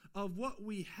truth of what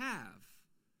we have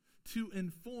to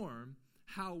inform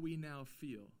how we now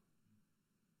feel.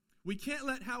 We can't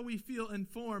let how we feel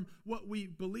inform what we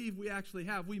believe we actually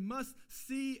have. We must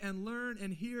see and learn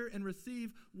and hear and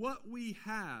receive what we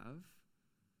have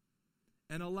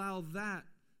and allow that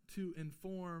to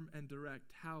inform and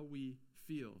direct how we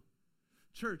feel.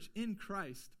 Church, in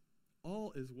Christ,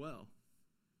 all is well.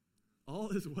 All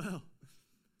is well.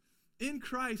 In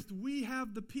Christ, we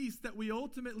have the peace that we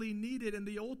ultimately needed and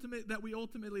that we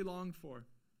ultimately longed for.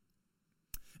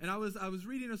 And I was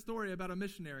reading a story about a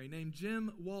missionary named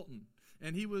Jim Walton,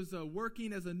 and he was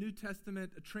working as a New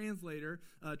Testament translator,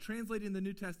 translating the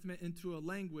New Testament into a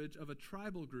language of a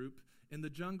tribal group in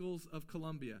the jungles of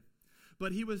Colombia.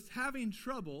 But he was having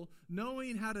trouble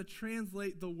knowing how to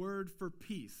translate the word for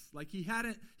peace. Like he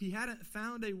hadn't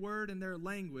found a word in their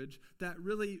language that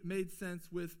really made sense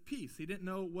with peace. He didn't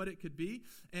know what it could be,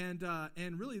 and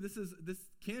really this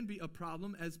can be a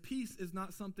problem, as peace is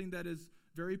not something that is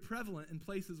very prevalent in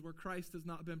places where Christ has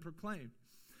not been proclaimed.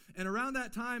 And around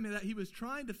that time that he was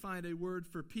trying to find a word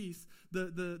for peace,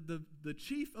 the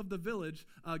chief of the village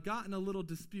got in a little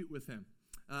dispute with him.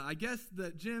 I guess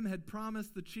that Jim had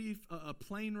promised the chief a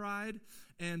plane ride,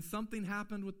 and something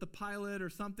happened with the pilot or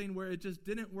something where it just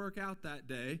didn't work out that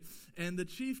day. And the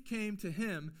chief came to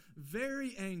him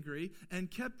very angry and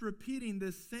kept repeating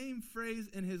this same phrase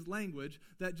in his language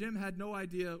that Jim had no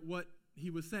idea what he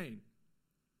was saying.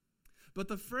 But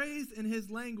the phrase in his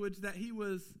language that he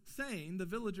was saying, the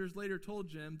villagers later told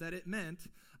Jim that it meant,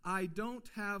 "I don't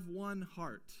have one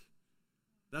heart."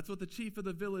 That's what the chief of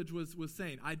the village was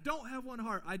saying. I don't have one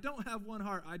heart. I don't have one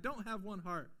heart. I don't have one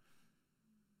heart.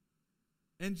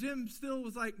 And Jim still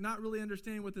was like not really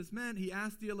understanding what this meant. He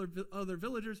asked the other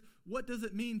villagers, what does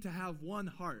it mean to have one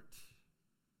heart?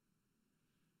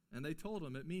 And they told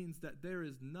him it means that there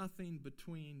is nothing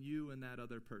between you and that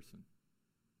other person.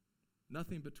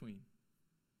 Nothing between.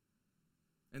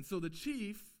 And so the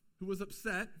chief, who was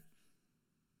upset,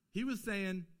 he was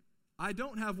saying, I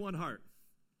don't have one heart.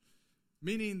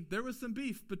 Meaning there was some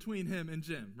beef between him and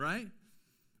Jim, right?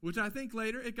 Which I think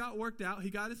later it got worked out.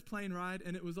 He got his plane ride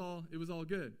and it was all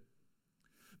good.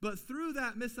 But through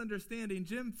that misunderstanding,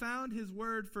 Jim found his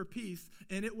word for peace,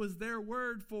 and it was their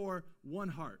word for one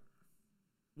heart.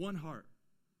 One heart.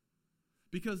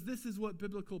 Because this is what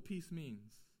biblical peace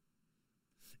means.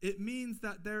 It means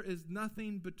that there is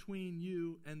nothing between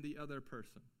you and the other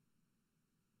person.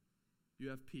 You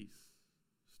have peace.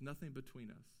 There's nothing between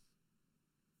us.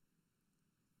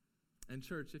 And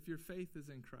church, if your faith is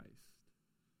in Christ,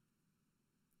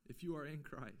 if you are in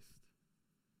Christ,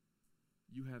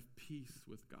 you have peace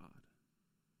with God.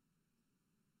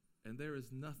 And there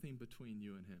is nothing between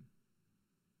you and him.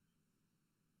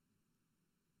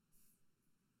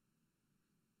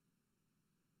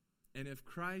 And if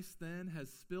Christ then has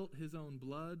spilt his own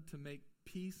blood to make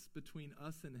peace between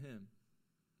us and him,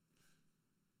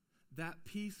 that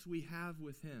peace we have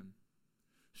with him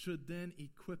should then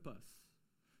equip us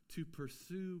to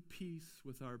pursue peace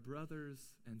with our brothers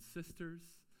and sisters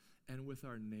and with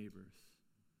our neighbors.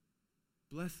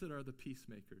 Blessed are the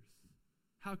peacemakers.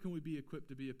 How can we be equipped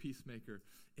to be a peacemaker?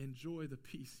 Enjoy the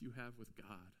peace you have with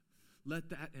God. Let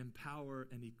that empower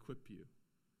and equip you.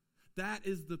 That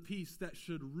is the peace that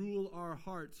should rule our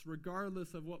hearts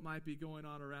regardless of what might be going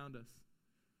on around us.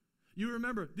 You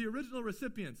remember, the original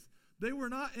recipients, they were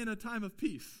not in a time of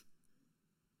peace.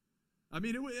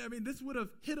 This would have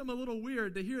hit them a little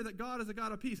weird to hear that God is a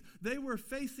God of peace. They were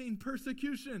facing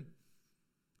persecution.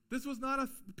 This was not a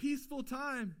peaceful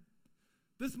time.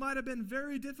 This might have been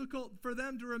very difficult for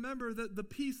them to remember that the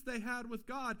peace they had with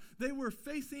God. They were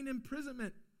facing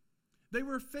imprisonment. They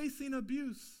were facing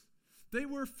abuse. They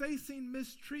were facing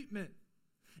mistreatment.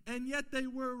 And yet they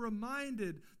were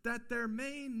reminded that their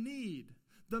main need,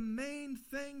 the main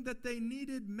thing that they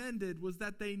needed mended, was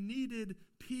that they needed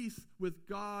peace with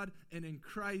God, and in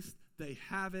Christ they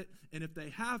have it. And if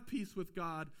they have peace with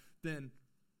God, then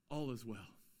all is well.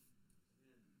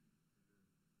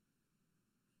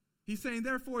 He's saying,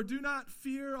 therefore, do not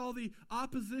fear all the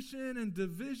opposition and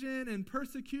division and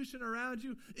persecution around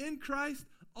you. In Christ,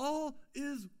 all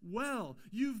is well.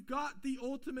 You've got the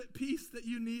ultimate peace that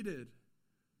you needed.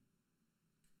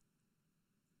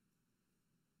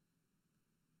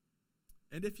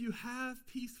 And if you have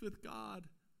peace with God,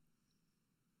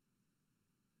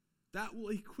 that will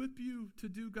equip you to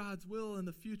do God's will in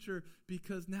the future,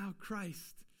 because now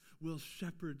Christ will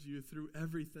shepherd you through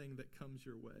everything that comes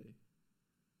your way.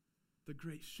 The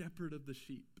great shepherd of the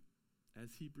sheep,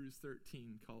 as Hebrews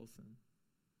 13 calls him.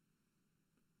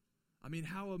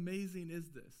 How amazing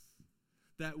is this?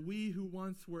 That we who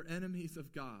once were enemies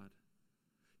of God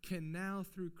can now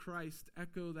through Christ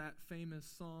echo that famous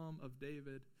Psalm of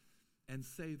David and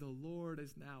say, the Lord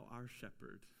is now our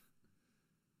shepherd.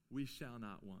 We shall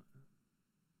not want.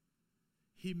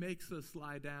 He makes us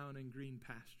lie down in green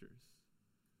pastures.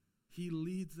 He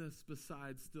leads us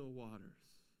beside still waters.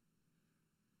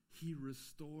 He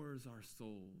restores our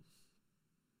souls.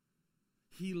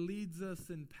 He leads us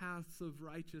in paths of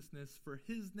righteousness for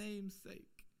his name's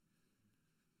sake.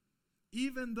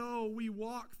 Even though we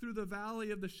walk through the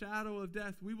valley of the shadow of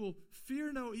death, we will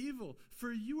fear no evil,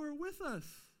 for you are with us.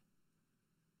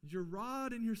 Your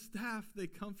rod and your staff, they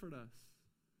comfort us.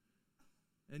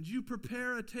 And you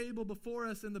prepare a table before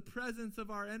us in the presence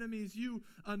of our enemies. You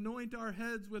anoint our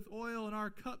heads with oil, and our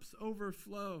cups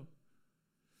overflow.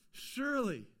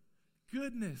 Surely,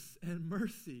 goodness and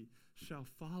mercy shall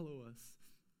follow us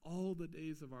all the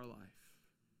days of our life,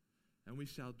 and we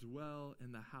shall dwell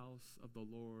in the house of the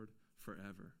Lord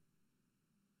forever.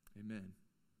 Amen.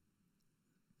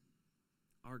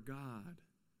 Our God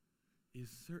is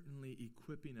certainly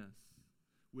equipping us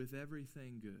with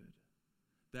everything good,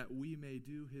 that we may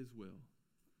do his will.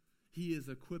 He is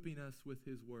equipping us with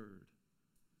his word.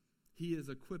 He is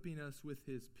equipping us with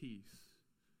his peace.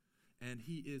 And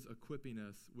he is equipping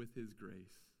us with his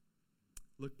grace.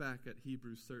 Look back at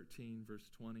Hebrews 13, verse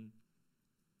 20.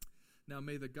 Now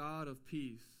may the God of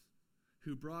peace,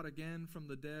 who brought again from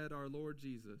the dead our Lord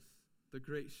Jesus, the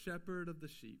great shepherd of the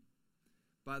sheep,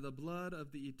 by the blood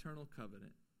of the eternal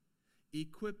covenant,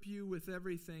 equip you with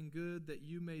everything good that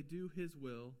you may do his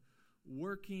will,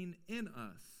 working in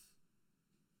us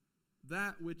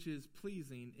that which is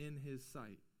pleasing in his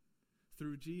sight,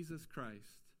 through Jesus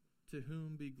Christ, to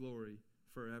whom be glory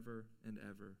forever and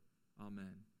ever.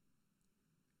 Amen.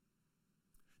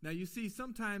 Now you see,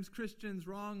 sometimes Christians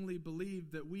wrongly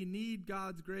believe that we need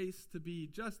God's grace to be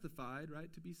justified,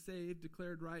 right? To be saved,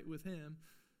 declared right with him.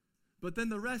 But then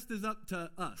the rest is up to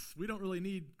us. We don't really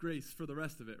need grace for the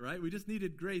rest of it, right? We just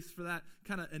needed grace for that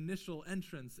kind of initial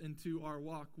entrance into our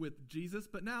walk with Jesus.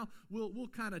 But now we'll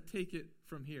kind of take it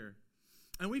from here.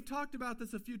 And we've talked about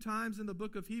this a few times in the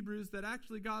book of Hebrews, that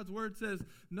actually God's word says,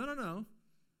 no.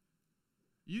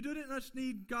 You didn't just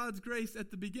need God's grace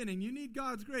at the beginning. You need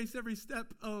God's grace every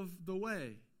step of the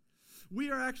way.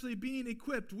 We are actually being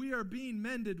equipped. We are being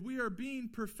mended. We are being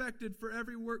perfected for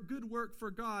every good work for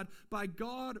God by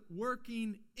God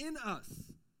working in us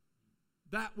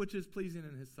that which is pleasing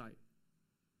in his sight.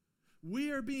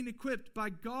 We are being equipped by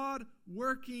God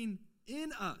working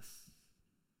in us.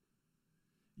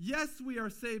 Yes, we are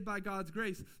saved by God's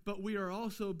grace, but we are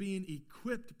also being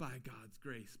equipped by God's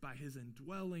grace, by his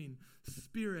indwelling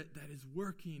Spirit that is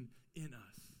working in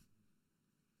us.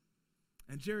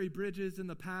 And Jerry Bridges, in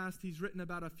the past, he's written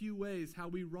about a few ways how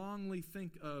we wrongly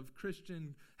think of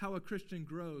how a Christian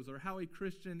grows, or how a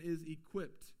Christian is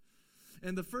equipped.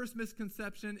 And the first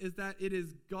misconception is that it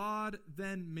is God,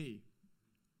 then me.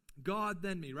 God,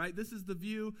 then me, right? This is the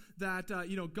view that,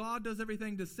 God does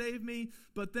everything to save me,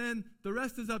 but then the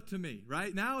rest is up to me,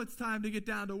 right? Now it's time to get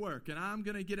down to work, and I'm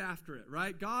going to get after it,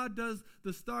 right? God does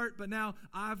the start, but now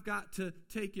I've got to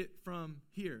take it from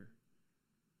here.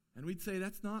 And we'd say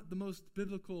that's not the most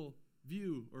biblical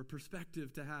view or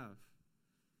perspective to have.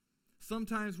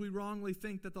 Sometimes we wrongly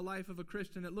think that the life of a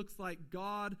Christian, it looks like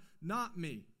God, not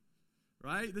me.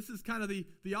 Right? This is kind of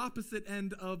the opposite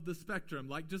end of the spectrum.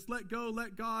 Like, just let go,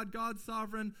 let God, God's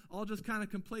sovereign. I'll just kind of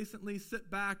complacently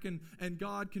sit back and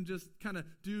God can just kind of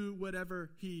do whatever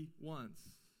he wants.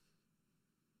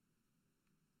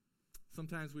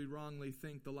 Sometimes we wrongly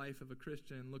think the life of a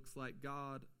Christian looks like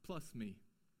God plus me.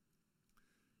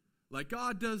 Like,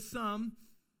 God does some,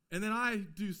 and then I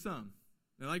do some.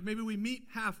 And like, maybe we meet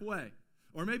halfway.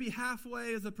 Or maybe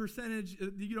halfway is a percentage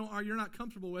you're not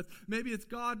comfortable with. Maybe it's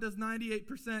God does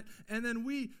 98%, and then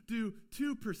we do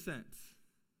 2%.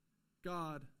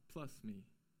 God plus me.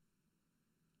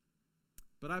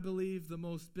 But I believe the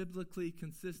most biblically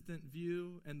consistent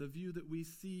view, and the view that we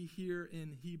see here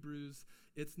in Hebrews,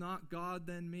 it's not God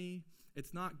then me.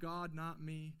 It's not God not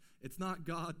me. It's not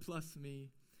God plus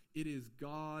me. It is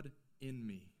God in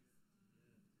me.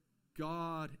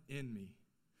 God in me.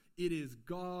 It is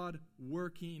God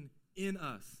working in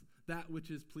us that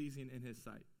which is pleasing in his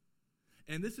sight.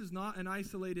 And this is not an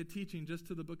isolated teaching just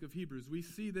to the book of Hebrews. We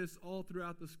see this all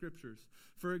throughout the scriptures.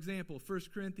 For example,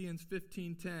 1 Corinthians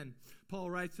 15:10,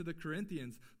 Paul writes to the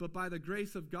Corinthians, "But by the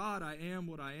grace of God I am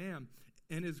what I am,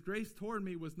 and his grace toward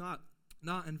me was not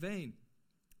in vain.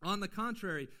 On the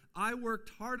contrary, I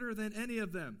worked harder than any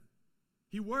of them."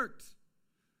 He worked,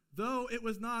 though it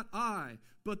was not I,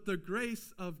 but the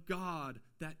grace of God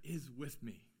that is with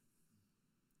me.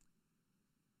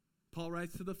 Paul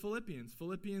writes to the Philippians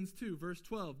 2, verse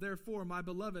 12, "Therefore, my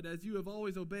beloved, as you have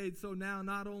always obeyed, so now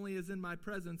not only as in my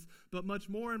presence, but much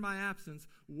more in my absence,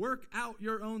 work out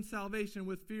your own salvation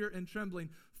with fear and trembling,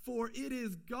 for it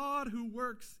is God who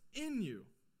works in you,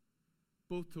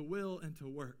 both to will and to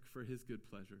work for his good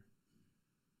pleasure."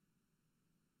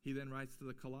 He then writes to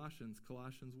the Colossians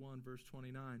 1, verse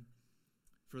 29,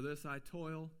 "For this I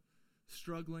toil,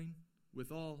 struggling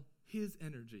with all his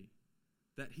energy,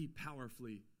 that he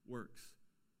powerfully works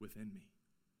within me."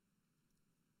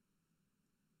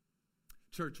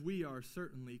 Church, we are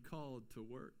certainly called to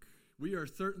work. We are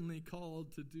certainly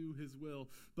called to do his will,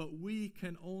 but we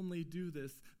can only do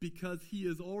this because he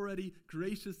is already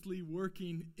graciously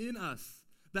working in us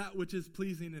that which is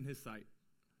pleasing in his sight.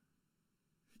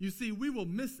 You see, we will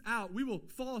miss out, we will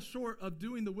fall short of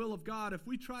doing the will of God if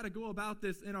we try to go about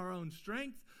this in our own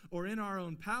strength or in our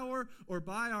own power or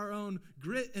by our own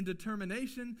grit and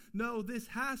determination. No, this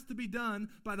has to be done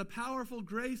by the powerful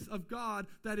grace of God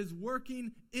that is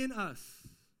working in us.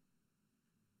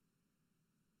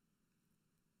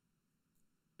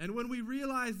 And when we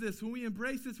realize this, when we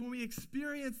embrace this, when we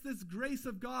experience this grace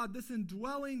of God, this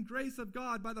indwelling grace of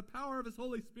God by the power of his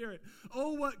Holy Spirit,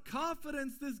 oh, what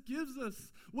confidence this gives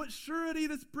us, what surety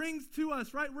this brings to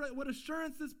us, right? What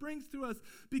assurance this brings to us,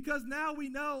 because now we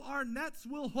know our nets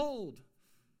will hold,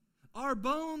 our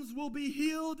bones will be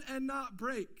healed and not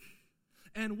break,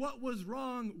 and what was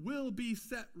wrong will be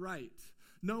set right,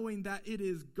 knowing that it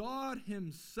is God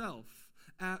himself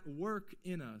at work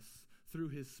in us through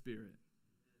his Spirit.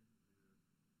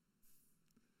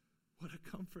 What a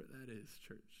comfort that is,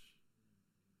 church.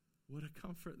 What a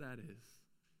comfort that is.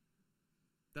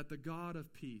 That the God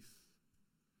of peace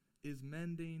is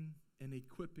mending and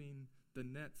equipping the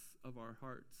nets of our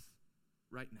hearts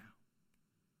right now.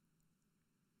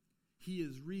 He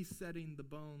is resetting the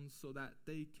bones so that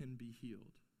they can be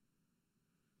healed.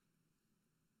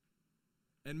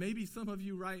 And maybe some of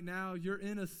you right now, you're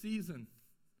in a season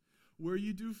where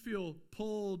you do feel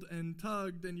pulled and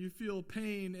tugged and you feel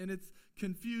pain and it's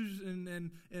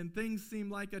confusion and things seem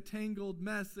like a tangled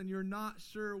mess and you're not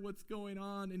sure what's going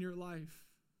on in your life.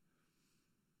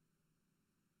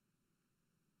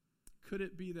 Could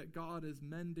it be that God is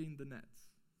mending the nets?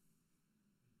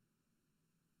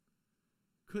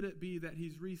 Could it be that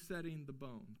he's resetting the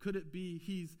bone? Could it be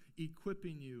he's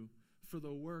equipping you for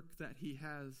the work that he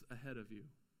has ahead of you?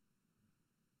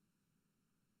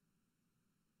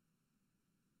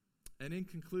 And in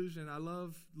conclusion, I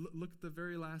love, look at the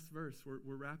very last verse.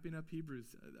 We're wrapping up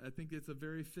Hebrews. I think it's a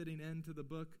very fitting end to the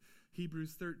book.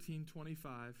 Hebrews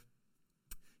 13:25.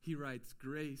 He writes,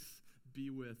 "Grace be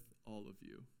with all of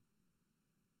you."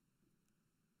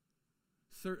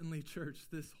 Certainly, church,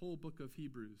 this whole book of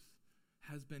Hebrews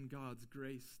has been God's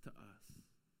grace to us.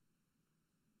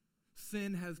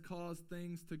 Sin has caused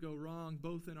things to go wrong,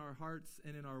 both in our hearts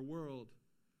and in our world.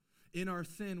 In our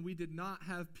sin, we did not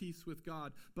have peace with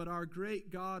God, but our great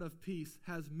God of peace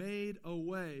has made a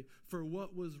way for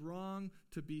what was wrong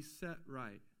to be set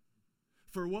right,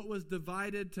 for what was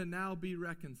divided to now be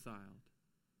reconciled.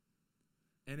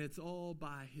 And it's all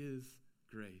by his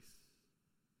grace.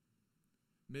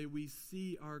 May we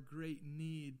see our great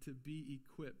need to be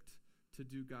equipped to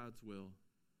do God's will.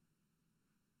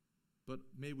 But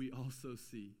may we also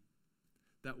see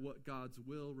that what God's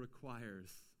will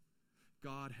requires,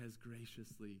 God has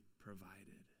graciously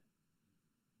provided.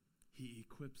 He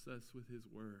equips us with his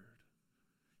word.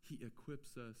 He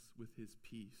equips us with his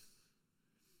peace.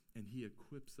 And he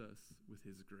equips us with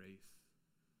his grace.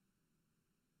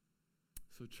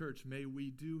 So, church, may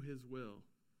we do his will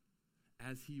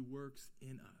as he works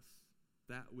in us,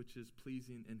 that which is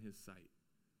pleasing in his sight.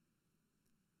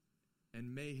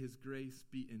 And may his grace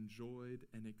be enjoyed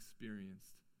and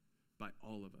experienced by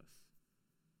all of us.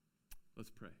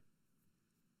 Let's pray.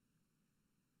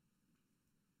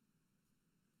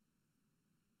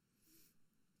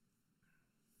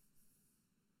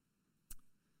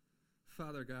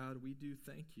 Father God, we do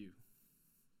thank you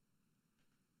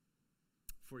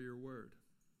for your word.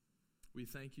 We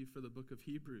thank you for the book of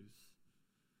Hebrews.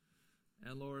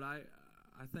 And Lord, I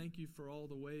thank you for all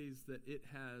the ways that it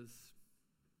has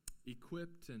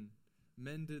equipped and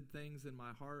mended things in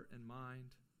my heart and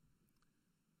mind.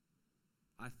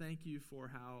 I thank you for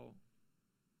how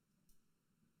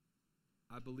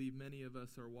I believe many of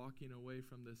us are walking away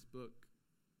from this book,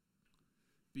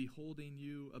 beholding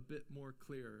you a bit more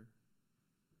clearer,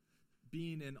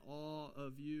 being in awe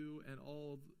of you and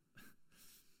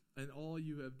all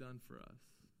you have done for us.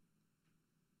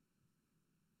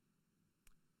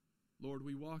 Lord,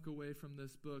 we walk away from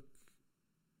this book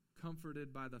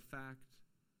comforted by the fact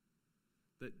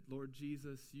that, Lord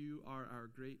Jesus, you are our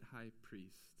great high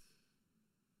priest,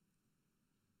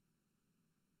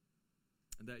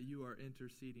 and that you are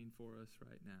interceding for us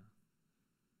right now.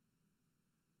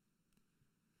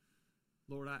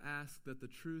 Lord, I ask that the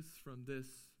truths from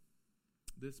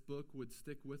this book would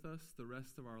stick with us the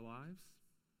rest of our lives,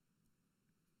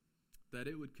 that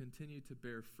it would continue to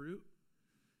bear fruit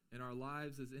in our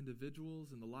lives as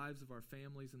individuals, in the lives of our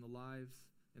families, in the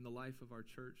life of our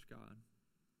church, God.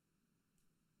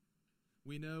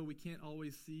 We know we can't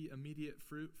always see immediate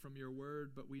fruit from your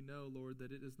word, but we know, Lord,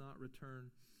 that it does not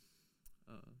return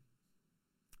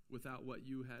without what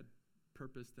you had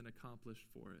purposed and accomplished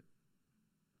for it.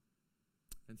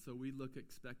 And so we look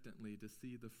expectantly to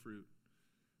see the fruit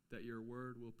that your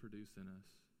word will produce in us.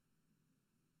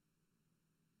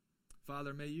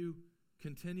 Father, may you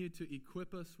continue to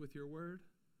equip us with your word.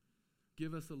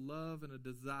 Give us a love and a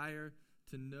desire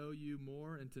to know you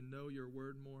more and to know your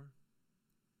word more.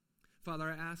 Father,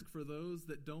 I ask for those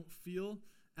that don't feel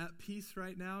at peace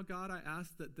right now, God, I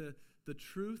ask that the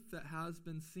truth that has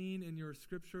been seen in your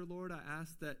scripture, Lord, I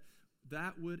ask that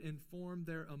that would inform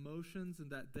their emotions and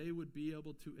that they would be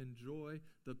able to enjoy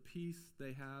the peace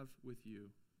they have with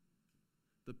you,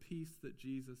 the peace that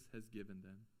Jesus has given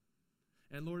them.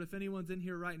 And Lord, if anyone's in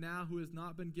here right now who has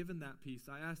not been given that peace,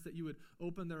 I ask that you would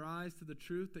open their eyes to the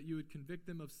truth, that you would convict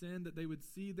them of sin, that they would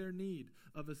see their need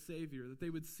of a Savior, that they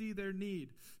would see their need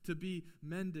to be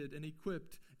mended and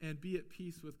equipped and be at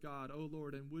peace with God. Oh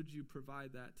Lord, and would you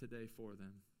provide that today for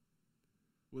them?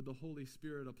 Would the Holy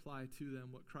Spirit apply to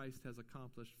them what Christ has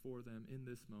accomplished for them in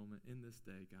this moment, in this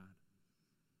day, God?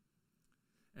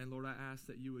 And Lord, I ask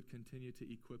that you would continue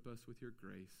to equip us with your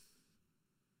grace.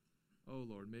 Oh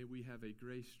Lord, may we have a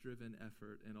grace-driven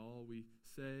effort in all we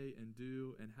say and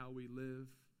do and how we live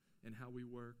and how we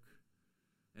work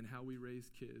and how we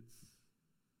raise kids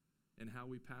and how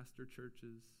we pastor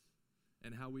churches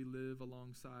and how we live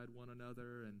alongside one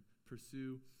another and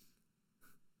pursue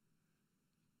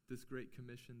this great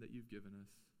commission that you've given us.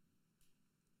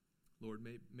 Lord,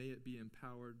 may it be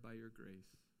empowered by your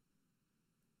grace.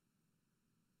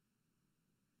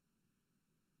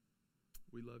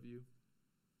 We love you.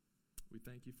 We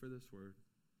thank you for this word.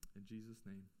 In Jesus'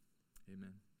 name,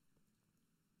 amen.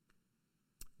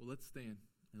 Well, let's stand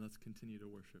and let's continue to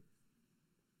worship.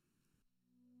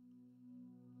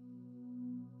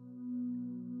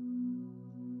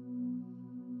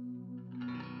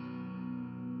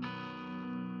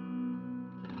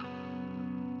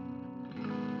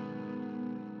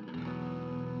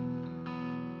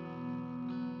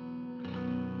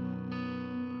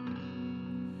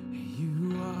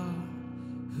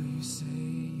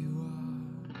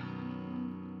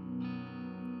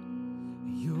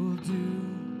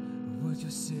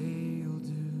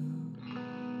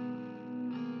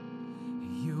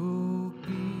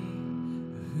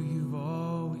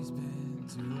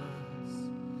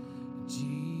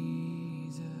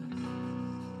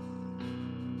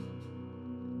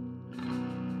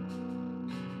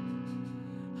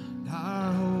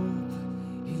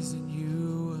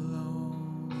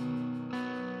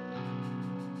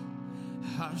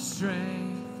 Our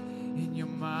strength in your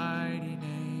mighty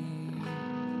name,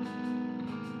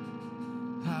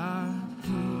 our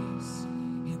peace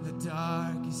in the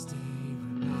darkest day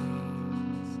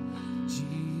remains,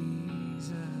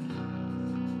 Jesus.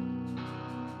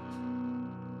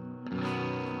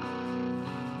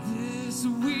 This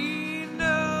we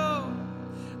know,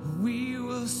 we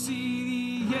will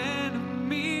see the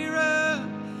enemy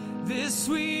run. This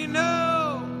we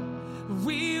know,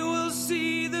 we will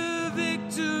see the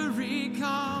victory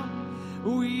come.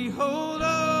 We hold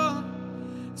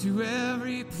on to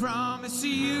every promise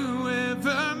you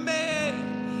ever made.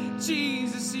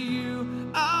 Jesus,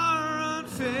 you are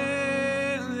unfailing.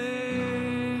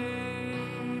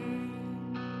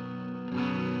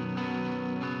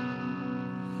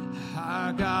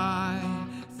 Our guide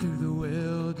through the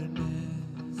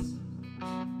wilderness,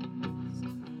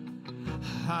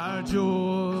 our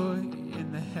joy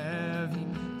in the heaviness,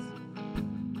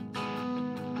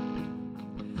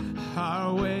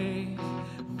 our way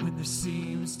when there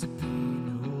seems to be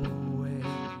no way,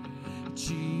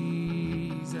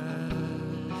 Jesus.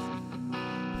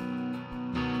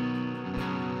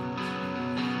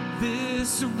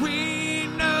 This we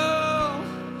know,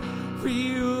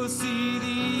 we will see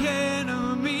the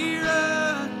enemy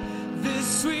run.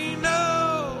 This we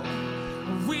know,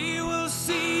 we will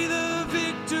see the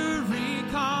victory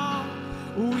come.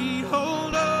 We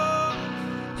hold on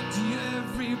to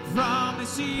every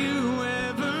promise you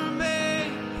ever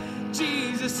made.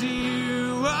 Jesus,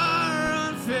 you are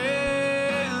unfailing.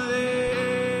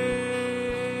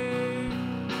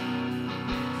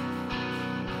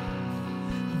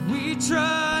 We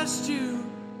trust you.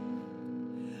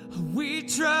 We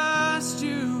trust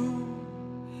you.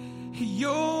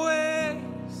 Your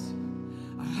ways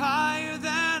are higher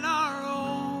than our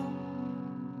own.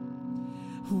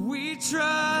 We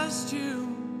trust you.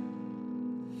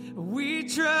 We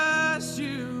trust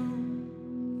you.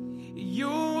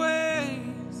 Your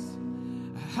ways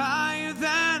are higher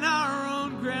than our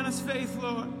own. Grant us faith,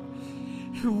 Lord.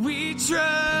 We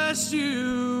trust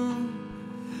you.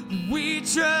 We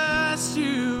trust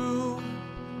you.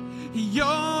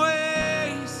 Your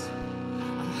ways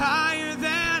are higher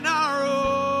than our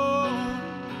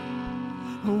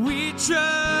own. We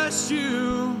trust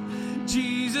you.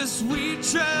 Jesus, we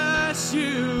trust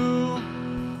you.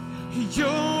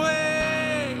 Your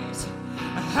ways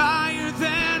are higher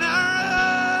than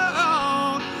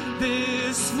our own.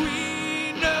 This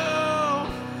we know,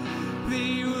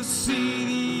 they will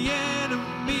see the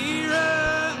enemy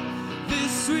run.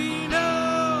 This we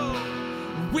know,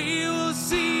 we will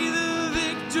see the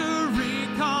victory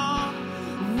come.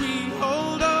 We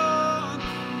hold on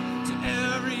to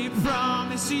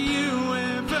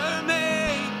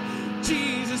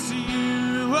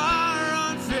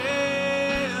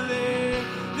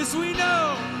we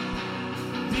know,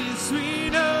 this we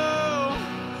know,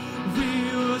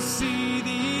 we will see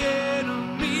the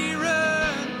enemy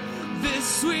run.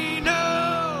 This we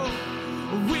know,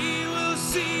 we will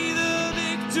see the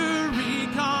victory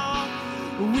come.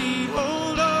 We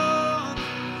hold on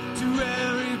to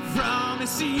every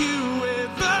promise you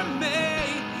ever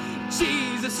made.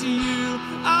 Jesus, you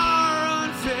are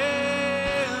unfailing.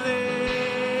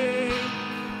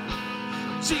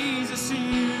 Jesus,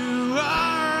 you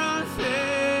are unfailing.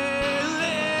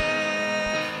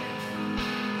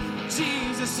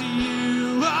 Jesus,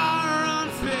 you are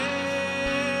unfailing.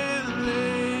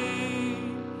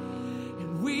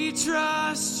 And we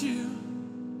trust you.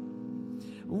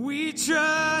 We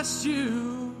trust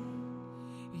you.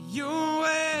 Your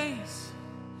ways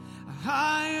are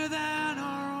higher than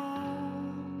our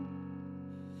own.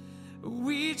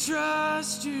 We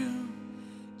trust you.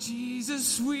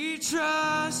 Jesus, we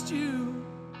trust you.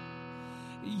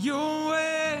 Your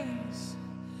ways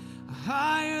are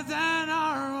higher than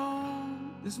our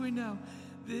own. This we know.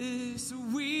 This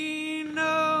we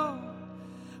know.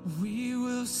 We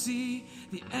will see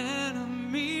the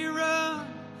enemy run.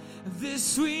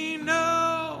 This we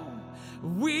know.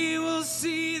 We will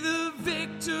see the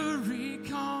victory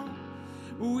come.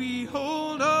 We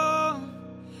hold on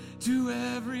to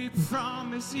every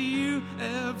promise you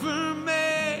ever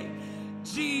made.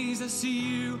 Jesus,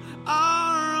 you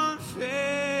are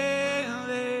unfailing.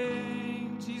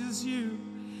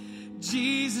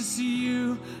 Jesus,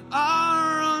 you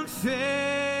are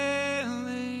unfailing.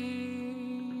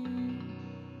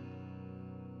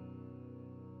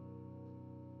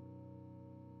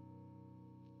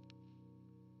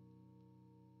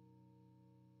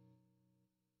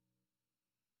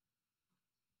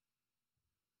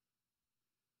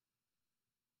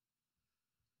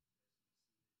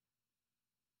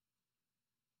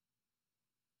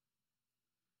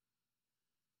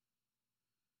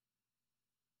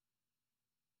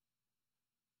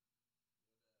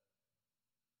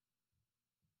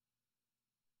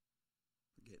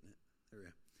 Getting it.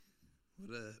 There we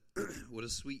go. What a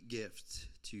sweet gift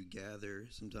to gather.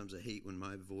 Sometimes I hate when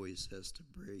my voice has to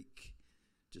break.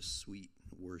 Just sweet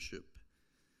worship.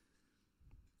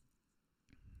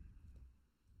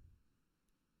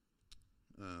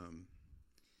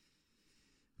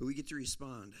 But we get to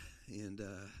respond, and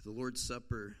the Lord's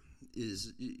Supper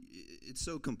it's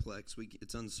so complex.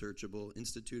 It's unsearchable,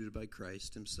 instituted by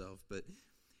Christ himself. But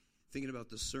thinking about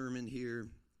the sermon here,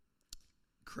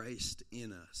 Christ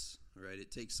in us, right?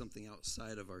 It takes something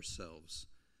outside of ourselves.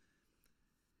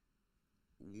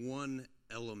 One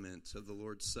element of the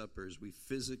Lord's Supper is we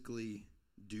physically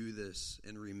do this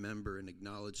and remember and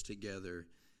acknowledge together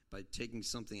by taking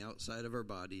something outside of our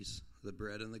bodies, the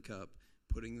bread and the cup,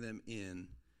 putting them in,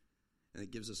 and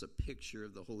it gives us a picture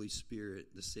of the Holy Spirit,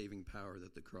 the saving power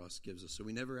that the cross gives us. So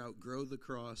we never outgrow the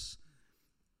cross.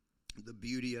 The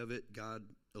beauty of it, God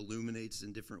illuminates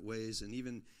in different ways. And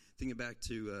even thinking back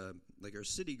to like our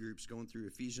city groups going through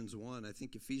Ephesians 1, I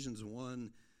think Ephesians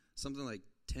 1, something like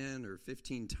 10 or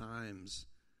 15 times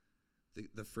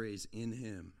the phrase in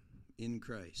him, in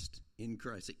Christ, in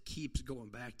Christ. It keeps going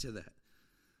back to that.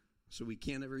 So we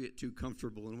can't ever get too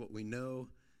comfortable in what we know.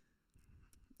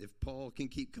 If Paul can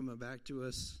keep coming back to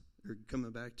us or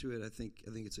coming back to it, I think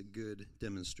it's a good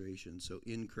demonstration. So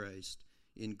in Christ,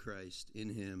 in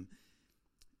him.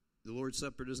 The Lord's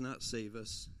Supper does not save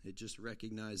us. It just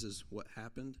recognizes what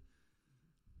happened,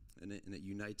 and it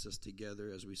unites us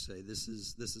together as we say, this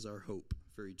is our hope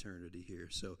for eternity here.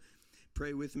 So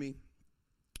pray with me.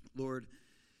 Lord,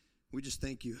 we just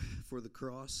thank you for the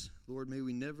cross. Lord, may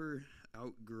we never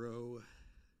outgrow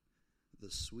the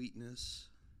sweetness.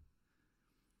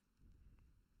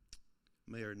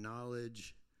 May our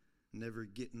knowledge never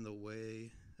get in the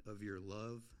way of your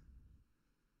love.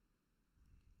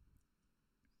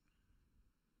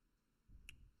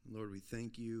 Lord, we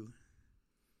thank you.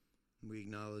 We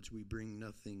acknowledge we bring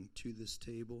nothing to this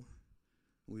table.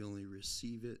 We only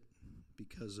receive it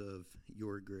because of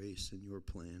your grace and your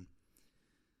plan.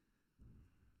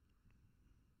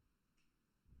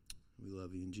 We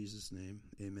love you in Jesus' name.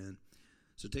 Amen.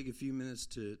 So take a few minutes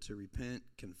to repent,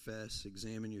 confess,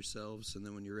 examine yourselves, and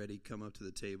then when you're ready, come up to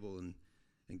the table and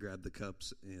grab the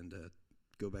cups and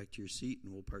go back to your seat,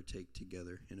 and we'll partake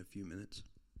together in a few minutes.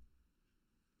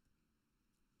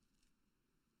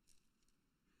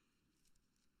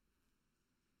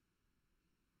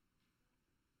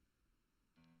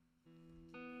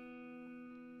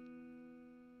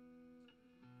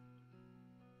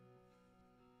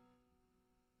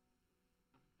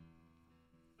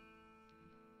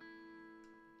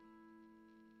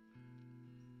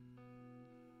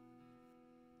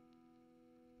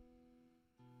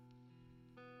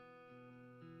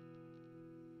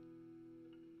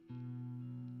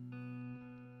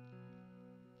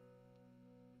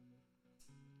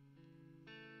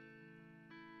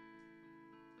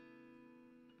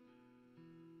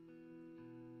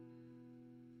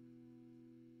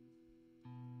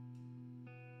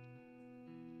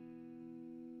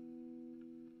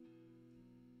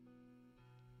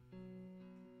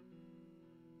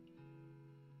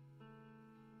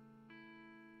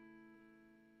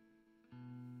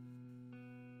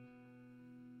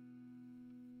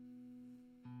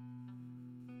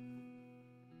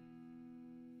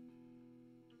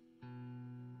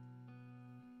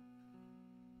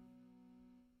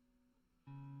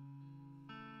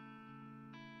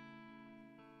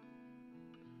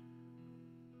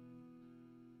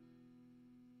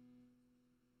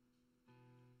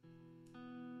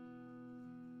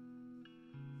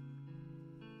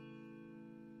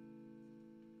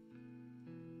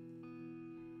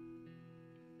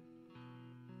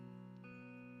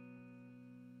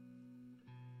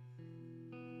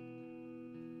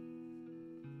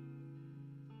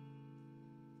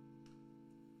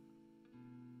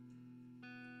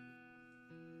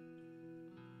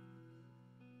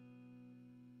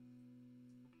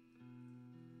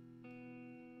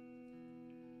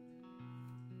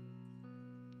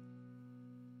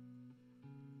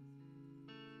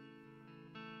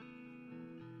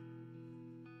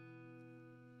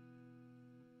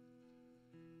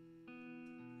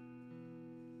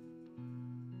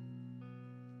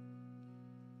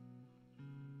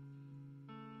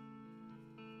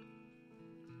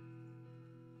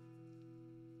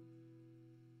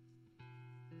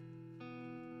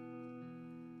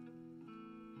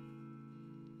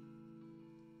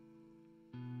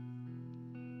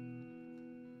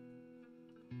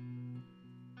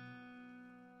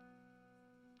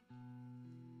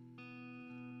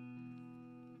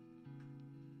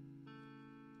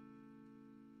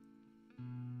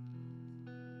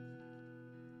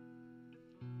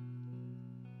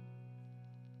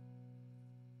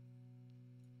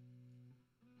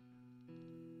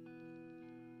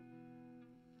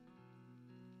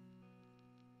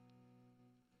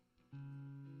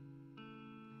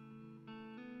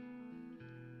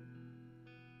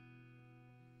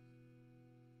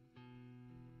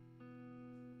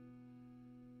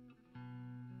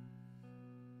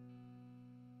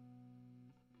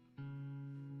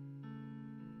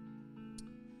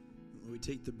 We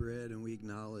take the bread and we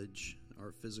acknowledge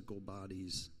our physical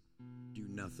bodies do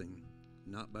nothing,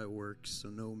 not by works, so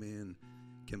no man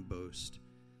can boast.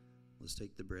 Let's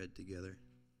take the bread together.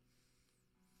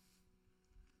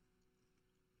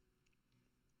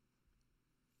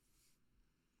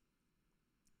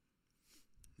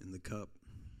 In the cup,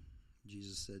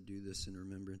 Jesus said, "Do this in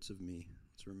remembrance of me."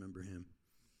 Let's remember him.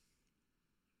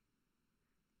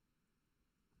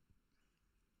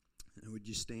 And would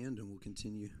you stand and we'll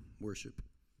continue worship.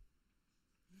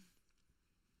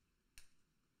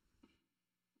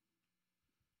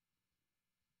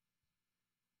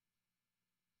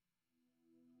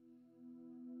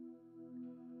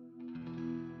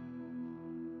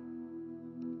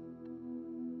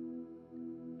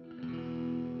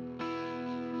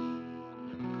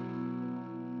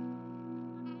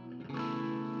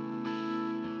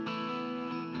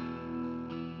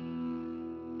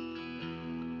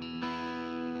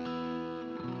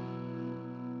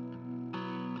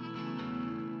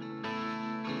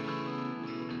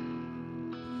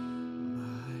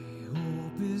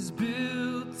 Is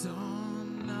built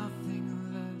on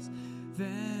nothing less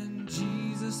than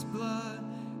Jesus' blood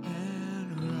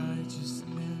and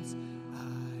righteousness.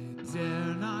 I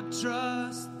dare not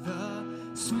trust the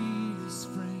sweetest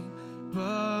frame,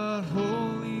 but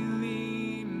wholly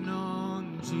lean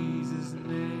on Jesus'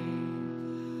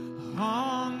 name.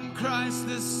 On Christ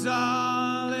the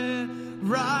solid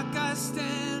rock I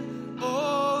stand,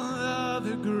 all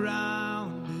other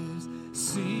ground is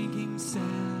sinking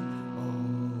sand.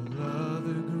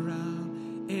 Other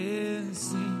ground is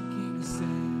sinking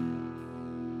sand.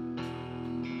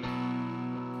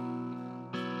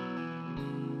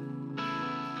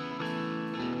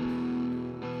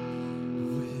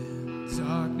 When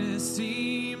darkness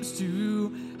seems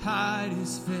to hide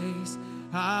his face,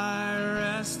 I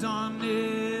rest on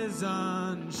his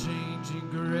unchanging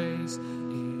grace.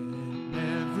 In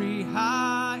every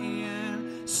high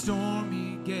and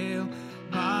stormy gale,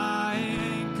 my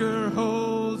anchor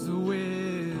holds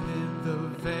within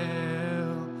the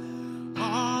veil.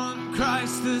 On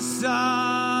Christ the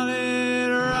solid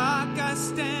rock I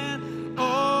stand,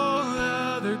 all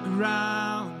other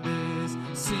ground is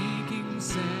sinking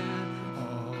sand.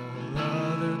 All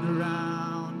other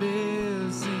ground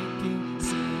is sinking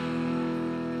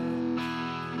sand.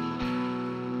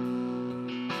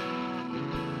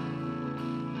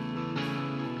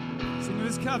 Sing of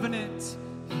his covenant.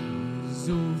 His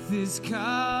oath, his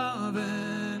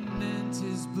covenant,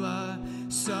 his blood,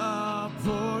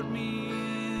 support me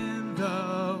in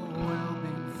the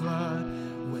whelming flood.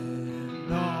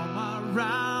 When all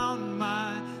around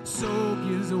my soul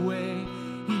gives away,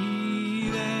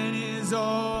 he then is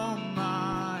all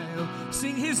my oath.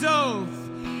 Sing his oath,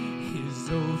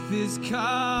 his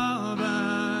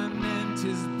covenant,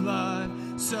 his blood,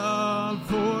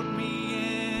 support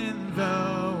me in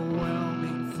the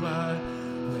whelming flood.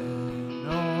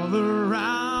 All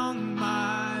around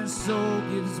my soul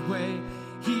gives way,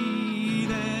 he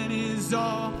then is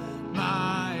all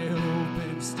my hope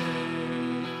and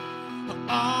stay.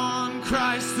 On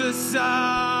Christ the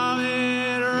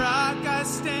solid rock I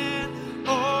stand,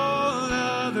 all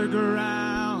other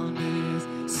ground is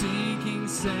sinking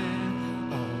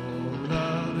sand. All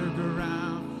other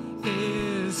ground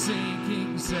is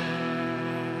sinking sand.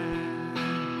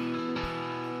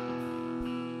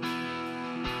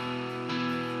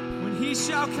 He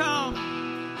shall come,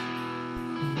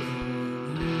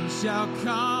 he shall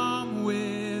come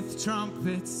with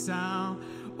trumpet sound.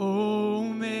 Oh,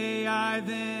 may I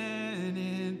then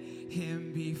in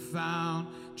him be found,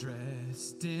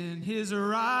 dressed in his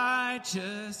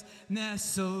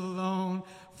righteousness alone,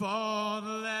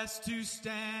 faultless to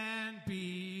stand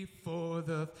before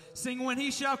the... Sing, when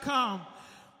he shall come,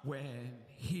 when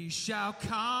he shall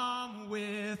come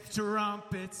with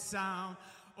trumpet sound.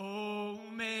 Oh,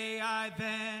 may I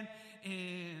then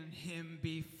in him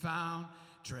be found,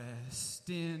 dressed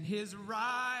in his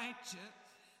righteousness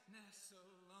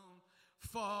alone,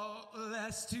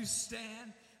 faultless to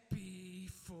stand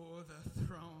before the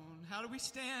throne. How do we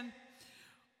stand?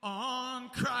 On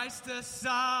Christ the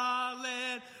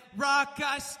solid rock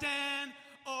I stand,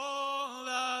 all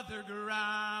other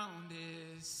ground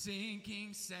is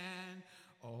sinking sand.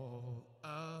 All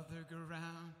other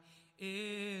ground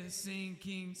is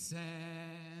sinking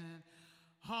sand.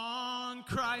 On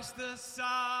Christ the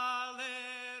solid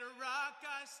rock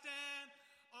I stand,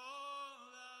 all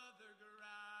other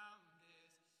ground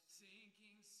is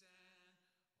sinking sand.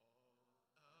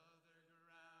 All other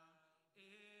ground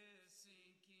is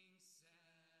sinking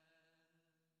sand.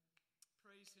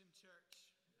 Praise him, church,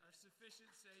 our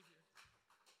sufficient Savior.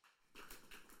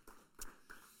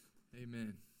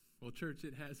 Amen. Well, church,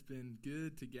 it has been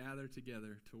good to gather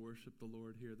together to worship the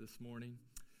Lord here this morning.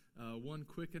 One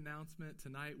quick announcement.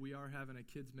 Tonight we are having a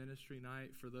kids ministry night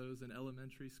for those in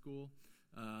elementary school.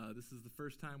 This is the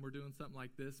first time we're doing something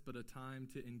like this, but a time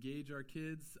to engage our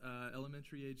kids,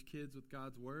 elementary age kids, with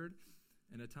God's Word,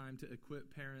 and a time to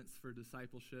equip parents for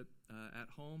discipleship at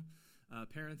home.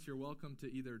 Parents, you're welcome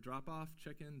to either drop off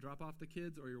the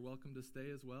kids, or you're welcome to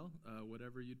stay as well,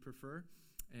 whatever you'd prefer.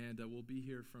 And we'll be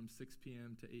here from 6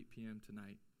 p.m. to 8 p.m.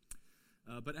 tonight.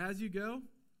 But as you go,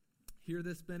 hear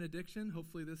this benediction.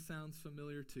 Hopefully this sounds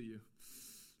familiar to you.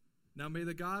 Now may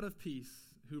the God of peace,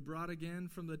 who brought again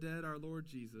from the dead our Lord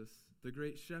Jesus, the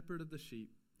great shepherd of the sheep,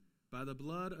 by the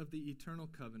blood of the eternal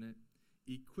covenant,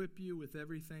 equip you with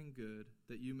everything good,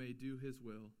 that you may do his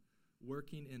will,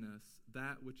 working in us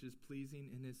that which is pleasing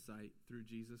in his sight, through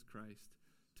Jesus Christ,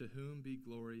 to whom be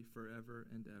glory forever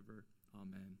and ever.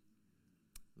 Amen.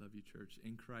 Love you, church.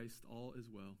 In Christ all is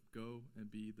well. Go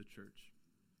and be the church.